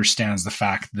he understands the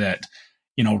fact that,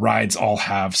 you know, rides all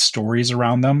have stories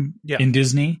around them in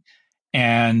Disney,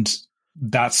 and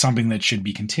that's something that should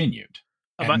be continued.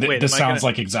 This sounds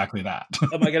like exactly that.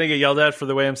 Am I going to get yelled at for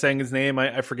the way I'm saying his name?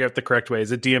 I forget the correct way.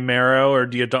 Is it D'Amaro or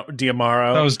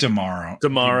D'Amaro? That was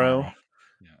D'Amaro.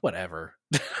 Yeah. Whatever.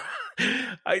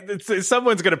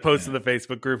 Someone's going to post in the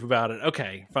Facebook group about it.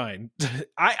 Okay, fine.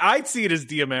 I'd see it as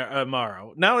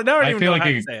D'Amaro. Now I don't even know how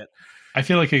to say it. I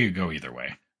feel like it could go either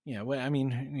way. Yeah, well, I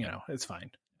mean, you know, it's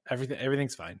fine.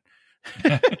 Everything's fine.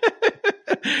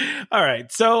 All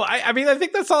right. So I mean, I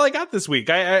think that's all I got this week.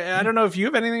 I don't know if you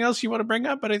have anything else you want to bring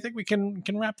up, but I think we can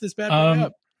wrap this bad boy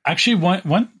up. Actually,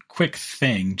 one quick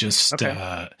thing. Just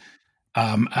okay.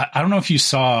 I don't know if you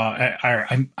saw.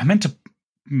 I meant to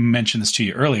mention this to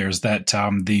you earlier. Is that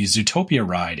the Zootopia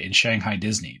ride in Shanghai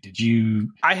Disney? Did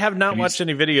you? I have not watched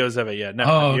any videos of it yet. No.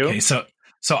 Oh, okay. So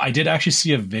I did actually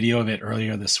see a video of it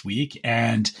earlier this week,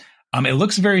 and it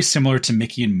looks very similar to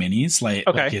Mickey and Minnie's. Like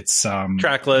it's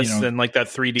trackless, you know, and like that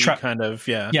 3D kind of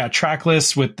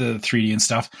trackless with the 3D and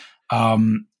stuff. I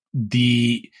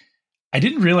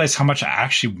didn't realize how much I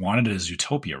actually wanted a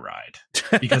Zootopia ride,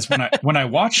 because when I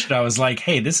watched it, I was like,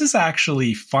 hey, this is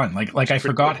actually fun. Like I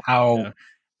forgot cool.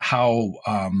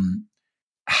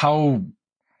 how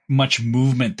much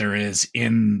movement there is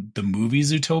in the movie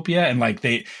Zootopia, and like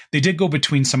they did go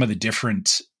between some of the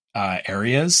different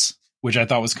areas, which I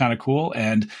thought was kind of cool.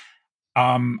 And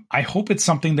I hope it's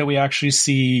something that we actually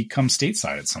see come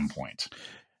stateside at some point.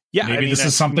 Yeah, maybe this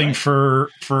is something for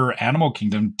Animal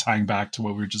Kingdom, tying back to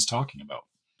what we were just talking about.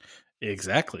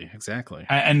 Exactly.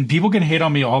 And people can hate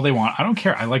on me all they want. I don't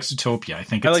care. I like Zootopia. I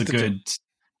think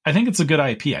it's a good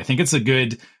IP. I think it's a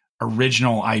good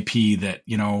original IP that,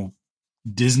 you know,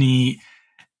 Disney.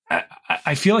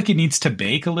 I feel like it needs to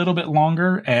bake a little bit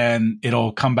longer, and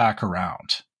it'll come back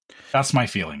around. That's my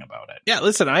feeling about it. Yeah,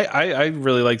 listen, I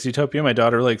really like Zootopia. My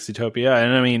daughter likes Zootopia.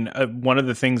 And I mean, one of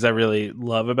the things I really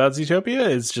love about Zootopia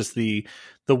is just the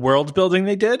world building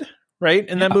they did, right?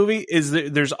 In that movie is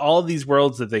there's all these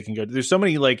worlds that they can go to. There's so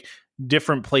many like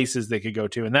different places they could go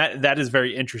to. And that is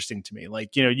very interesting to me.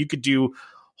 Like, you know, you could do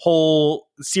whole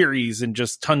series and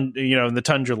just in the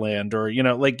Tundra Land, or, you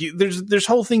know, like there's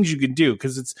whole things you can do,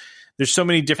 because there's so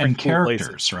many different cool characters,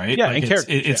 places. Right? Yeah, like and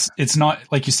characters. It's not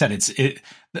like you said.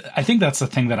 I think that's the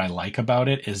thing that I like about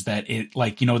it, is that it,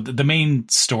 like, you know, the main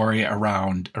story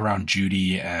around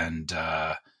Judy and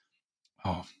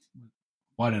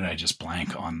why did I just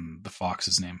blank on the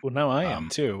fox's name? Well, now I am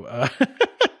too.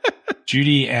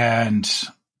 Judy and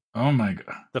oh my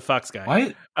god, the fox guy.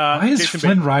 Why is Jason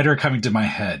Flynn Rider coming to my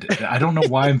head? I don't know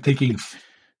why I'm thinking.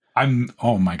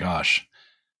 Oh my gosh.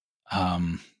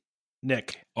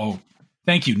 Nick. Oh,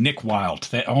 thank you, Nick Wilde.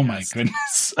 Oh my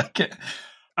goodness. Did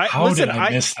I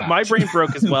miss that? My brain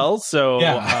broke as well. So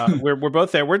we're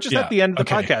both there. We're just at the end of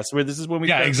the podcast, where this is when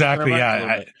we exactly.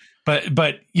 Yeah.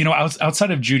 But you know,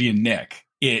 outside of Judy and Nick,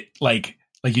 it like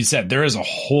you said, there is a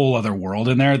whole other world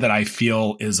in there that I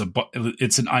feel is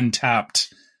it's an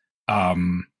untapped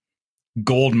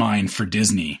gold mine for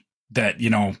Disney. That, you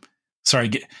know,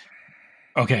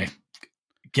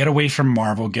 get away from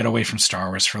Marvel, get away from Star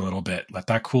Wars for a little bit. Let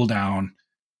that cool down.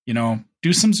 You know,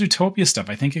 do some Zootopia stuff.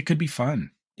 I think it could be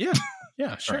fun. Yeah,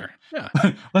 sure. Yeah.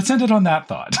 Let's end it on that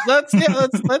thought. Let's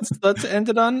end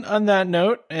it on that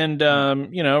note, and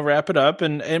you know, wrap it up.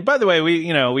 And by the way,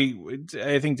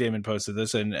 I think Damon posted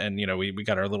this, and you know, we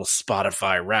got our little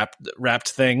Spotify wrapped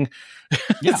thing.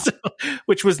 Yeah.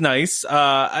 Which was nice.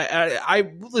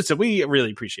 I listen, we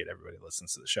really appreciate everybody who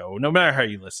listens to the show, no matter how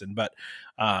you listen, but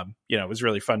you know, it was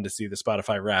really fun to see the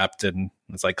Spotify wrapped, and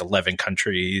it's like 11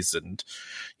 countries, and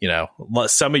you know,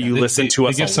 some of you listen to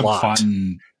us a lot.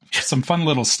 some fun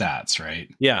little stats, right?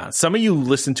 Yeah. Some of you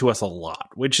listen to us a lot,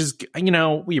 which is,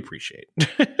 we appreciate.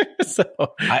 So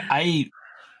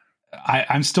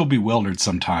I'm still bewildered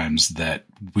sometimes that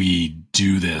we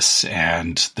do this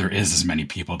and there is as many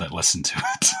people that listen to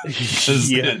it.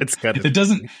 It's kind of,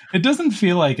 it doesn't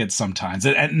feel like it sometimes,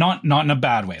 and not in a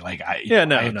bad way. Like I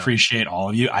appreciate all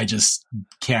of you. I just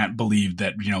can't believe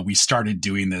that, we started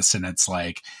doing this and it's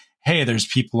like, hey, there's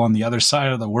people on the other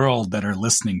side of the world that are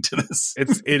listening to this.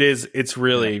 It's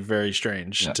really very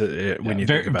strange when you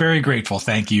think about very it. Grateful.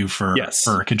 Thank you for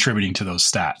contributing to those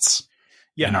stats.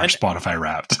 Yeah, in our Spotify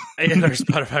Wrapped. In our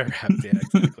Spotify Wrapped, yeah,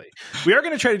 exactly. We are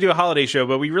going to try to do a holiday show,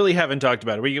 but we really haven't talked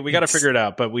about it. We got to figure it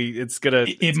out, but it's gonna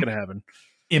happen.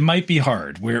 It might be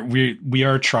hard. We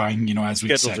are trying, as we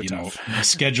said,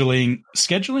 scheduling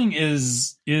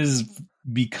is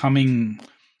becoming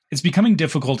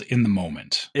difficult in the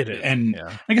moment. It is, and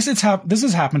I guess this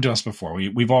has happened to us before.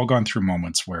 We've all gone through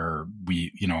moments where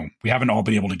we haven't all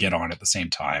been able to get on at the same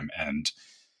time, and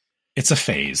it's a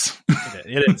phase.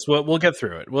 It is. Well, we'll get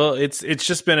through it. Well, it's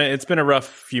just been a rough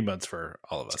few months for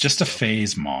all of us. Just a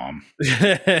phase, Mom. Oh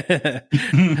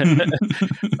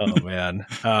man.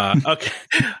 Okay.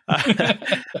 All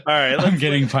right. I'm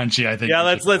getting punchy. I think. Yeah.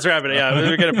 Let's wrap it. Yeah,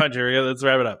 we're getting punchy. Let's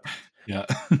wrap it up. Yeah.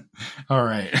 All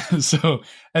right. So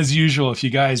as usual, if you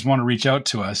guys want to reach out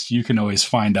to us, you can always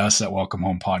find us at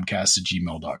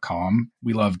welcomehomepodcast@gmail.com.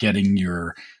 We love getting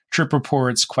your trip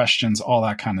reports, questions, all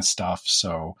that kind of stuff.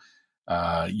 So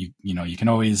you can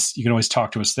always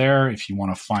talk to us there. If you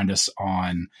want to find us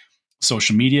on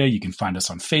social media, you can find us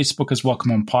on Facebook as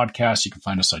Welcome Home Podcast. You can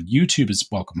find us on YouTube as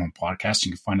Welcome Home Podcast.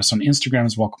 You can find us on Instagram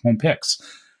as Welcome Home Pics.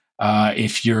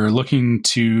 If you're looking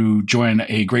to join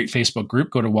a great Facebook group,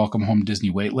 go to Welcome Home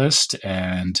Disney Waitlist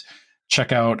and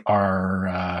check out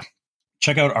our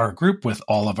group with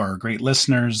all of our great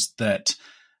listeners that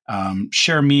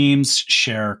share memes,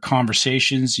 share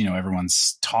conversations.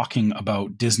 Everyone's talking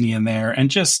about Disney in there,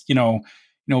 and just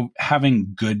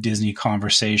having good Disney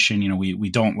conversation. We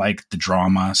don't like the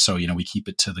drama, so we keep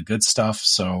it to the good stuff.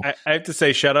 So I have to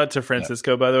say, shout out to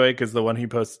Francisco, by the way, because the one he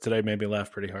posted today made me laugh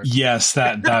pretty hard. Yes,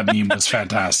 that meme was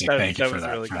fantastic. Thank you for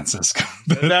that, really Francisco.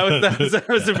 That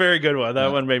was a very good one.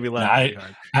 That one made me laugh pretty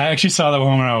hard. I actually saw that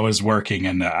one when I was working,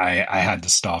 and I had to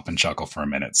stop and chuckle for a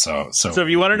minute. So if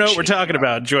you want to know what we're talking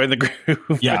about, join the group.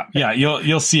 yeah,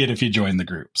 you'll see it if you join the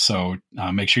group. So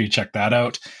make sure you check that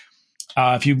out.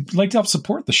 If you'd like to help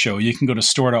support the show, you can go to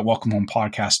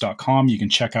store.welcomehomepodcast.com. You can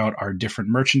check out our different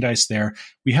merchandise there.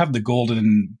 We have the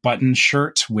golden button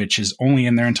shirt, which is only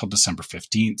in there until December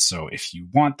 15th. So if you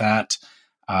want that,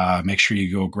 make sure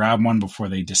you go grab one before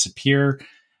they disappear.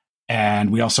 And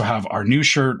we also have our new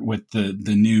shirt with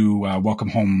the new Welcome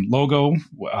Home logo,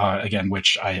 again,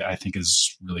 which I think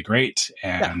is really great.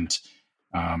 And,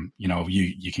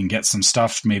 you can get some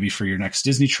stuff maybe for your next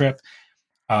Disney trip.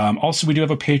 Also, we do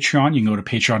have a Patreon. You can go to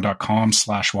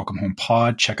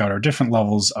patreon.com/welcomehomepod. Check out our different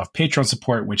levels of Patreon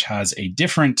support, which has a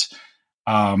different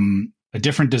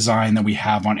design than we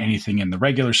have on anything in the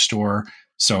regular store.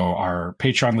 So our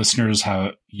Patreon listeners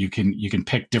you can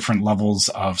pick different levels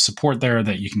of support there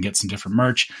that you can get some different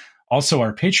merch. Also,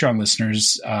 our Patreon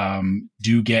listeners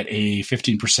do get a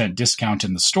 15% discount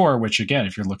in the store, which again,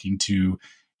 if you're looking to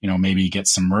maybe get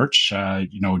some merch,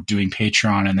 doing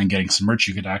Patreon and then getting some merch,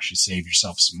 you could actually save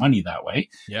yourself some money that way.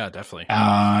 Yeah, definitely.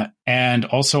 And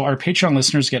also our Patreon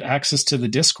listeners get access to the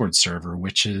Discord server,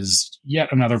 which is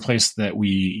yet another place that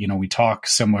we talk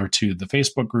similar to the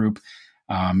Facebook group.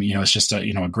 It's just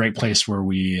a great place where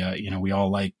we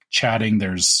all like chatting.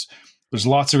 There's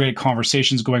lots of great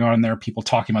conversations going on in there. People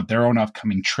talking about their own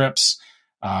upcoming trips,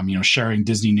 sharing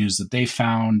Disney news that they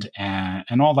found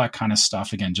and all that kind of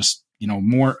stuff. Again, just,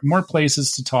 more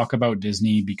places to talk about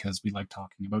Disney because we like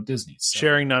talking about Disney. So.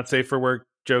 Sharing not safe for work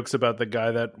jokes about the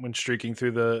guy that went streaking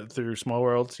through Small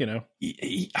Worlds, I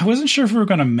wasn't sure if we were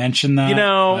going to mention that.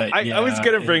 I was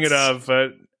going to bring it up,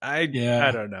 but I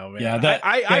don't know, man. Yeah,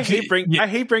 I hate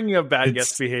bringing up bad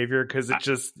guest behavior because it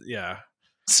just,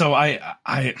 So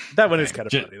that one is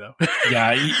kind of funny though.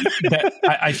 Yeah,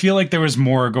 I feel like there was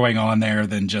more going on there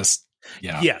than just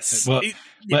Yes. Well,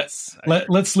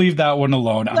 let's leave that one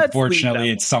alone.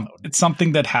 Unfortunately, it's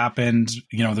something that happened.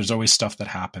 There's always stuff that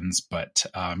happens, but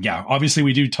obviously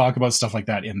we do talk about stuff like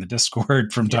that in the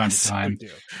Discord from time to time.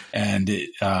 And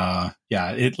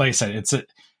like I said,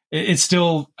 it's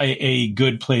still a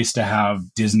good place to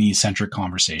have Disney centric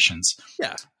conversations.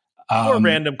 Yeah. Or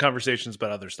random conversations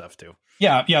about other stuff too.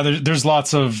 Yeah. There's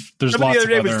lots of. Somebody the other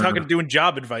day was doing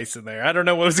job advice in there. I don't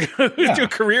know what was going to do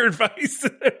career advice.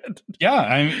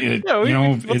 Yeah,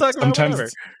 we'll talk about whatever.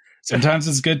 sometimes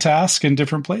it's good to ask in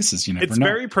different places. You never know. It's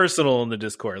very personal in the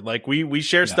Discord. Like we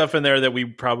share stuff in there that we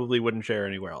probably wouldn't share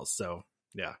anywhere else. So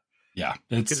yeah.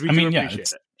 It's a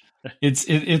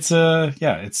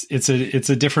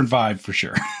different vibe for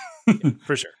sure.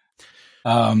 For sure.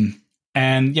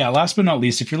 And last but not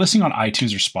least, if you're listening on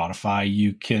iTunes or Spotify,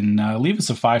 you can leave us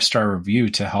a 5-star review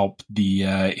to help the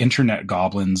internet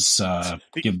goblins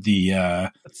give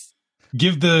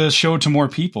the show to more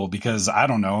people, because I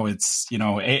don't know, it's,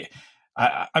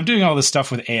 I'm doing all this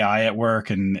stuff with AI at work,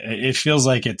 and it feels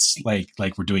like it's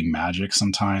like we're doing magic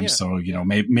sometimes. So,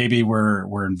 maybe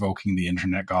we're invoking the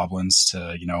internet goblins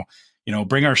to,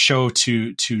 bring our show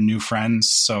to new friends.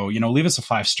 So, leave us a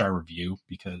 5-star review,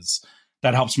 because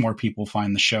that helps more people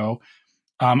find the show.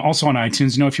 Also on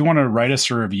iTunes, if you want to write us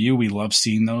a review, we love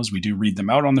seeing those. We do read them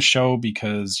out on the show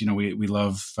because,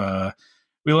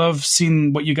 we love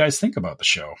seeing what you guys think about the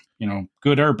show,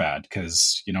 good or bad,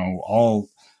 because,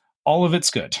 all of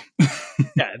it's good.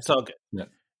 Yeah, it's all good. Yeah.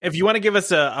 If you want to give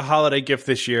us a holiday gift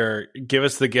this year, give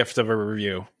us the gift of a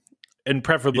review, and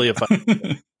preferably a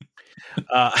fun.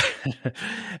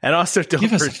 And also don't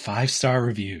give us a 5-star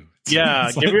review.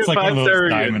 Yeah, give me a 5-star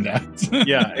review.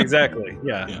 Yeah, exactly.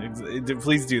 Yeah.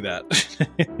 Please do that.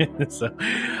 So,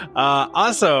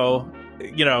 also,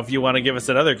 if you want to give us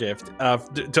another gift,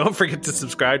 don't forget to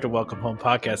subscribe to Welcome Home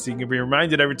Podcast so you can be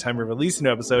reminded every time we release a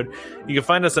new episode. You can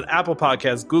find us on Apple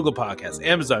Podcasts, Google Podcasts,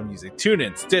 Amazon Music,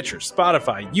 TuneIn, Stitcher,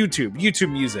 Spotify,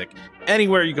 YouTube Music,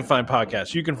 anywhere you can find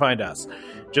podcasts, you can find us.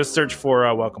 Just search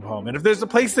for Welcome Home. And if there's a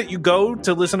place that you go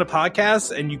to listen to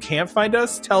podcasts and you can't find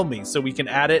us, tell me so we can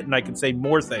add it and I can say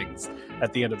more things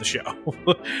at the end of the show.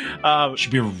 It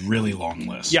should be a really long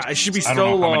list. Yeah, it should be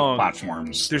so long. How many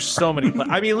platforms. There's so many.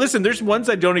 Listen, there's ones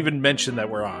I don't even mention that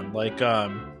we're on. Like,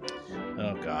 oh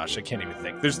gosh, I can't even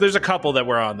think. There's a couple that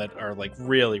we're on that are like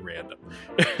really random.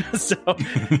 So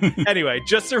anyway,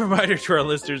 just a reminder to our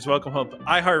listeners, Welcome Home,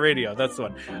 iHeartRadio. That's the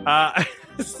one.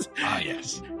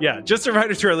 Yes. Yeah, just a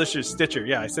reminder to our listeners, Stitcher.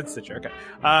 Yeah, I said Stitcher. Okay.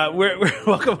 We're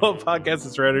Welcome Home Podcast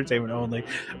is for entertainment only.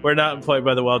 We're not employed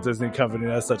by the Walt Disney Company,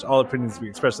 and as such, all opinions we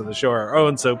express on the show are our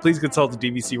own, so please consult a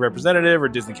DVC representative or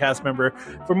Disney cast member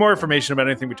for more information about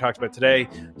anything we talked about today.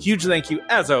 Huge thank you,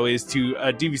 as always, to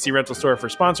DVC Rental Store for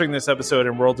sponsoring this episode,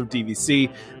 and World of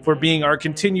DVC for being our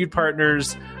continued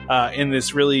partners in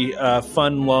this really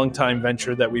fun, long-time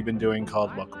venture that we've been doing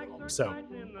called Welcome Home. So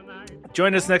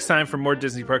join us next time for more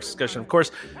Disney Parks discussion. Of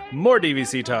course, more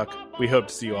DVC talk. We hope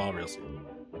to see you all real soon.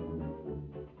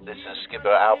 This is Skipper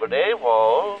Albert A.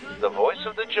 Walt, the voice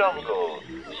of the jungle,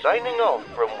 signing off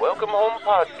from Welcome Home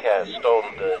Podcast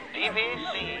on the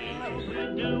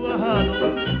DVC. Do a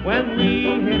huddle when we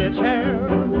hit its hair.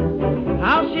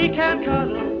 How she can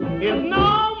cuddle is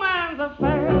no man's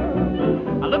affair.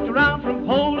 I looked around from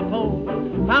pole to pole,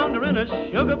 found her in a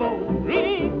sugar bowl.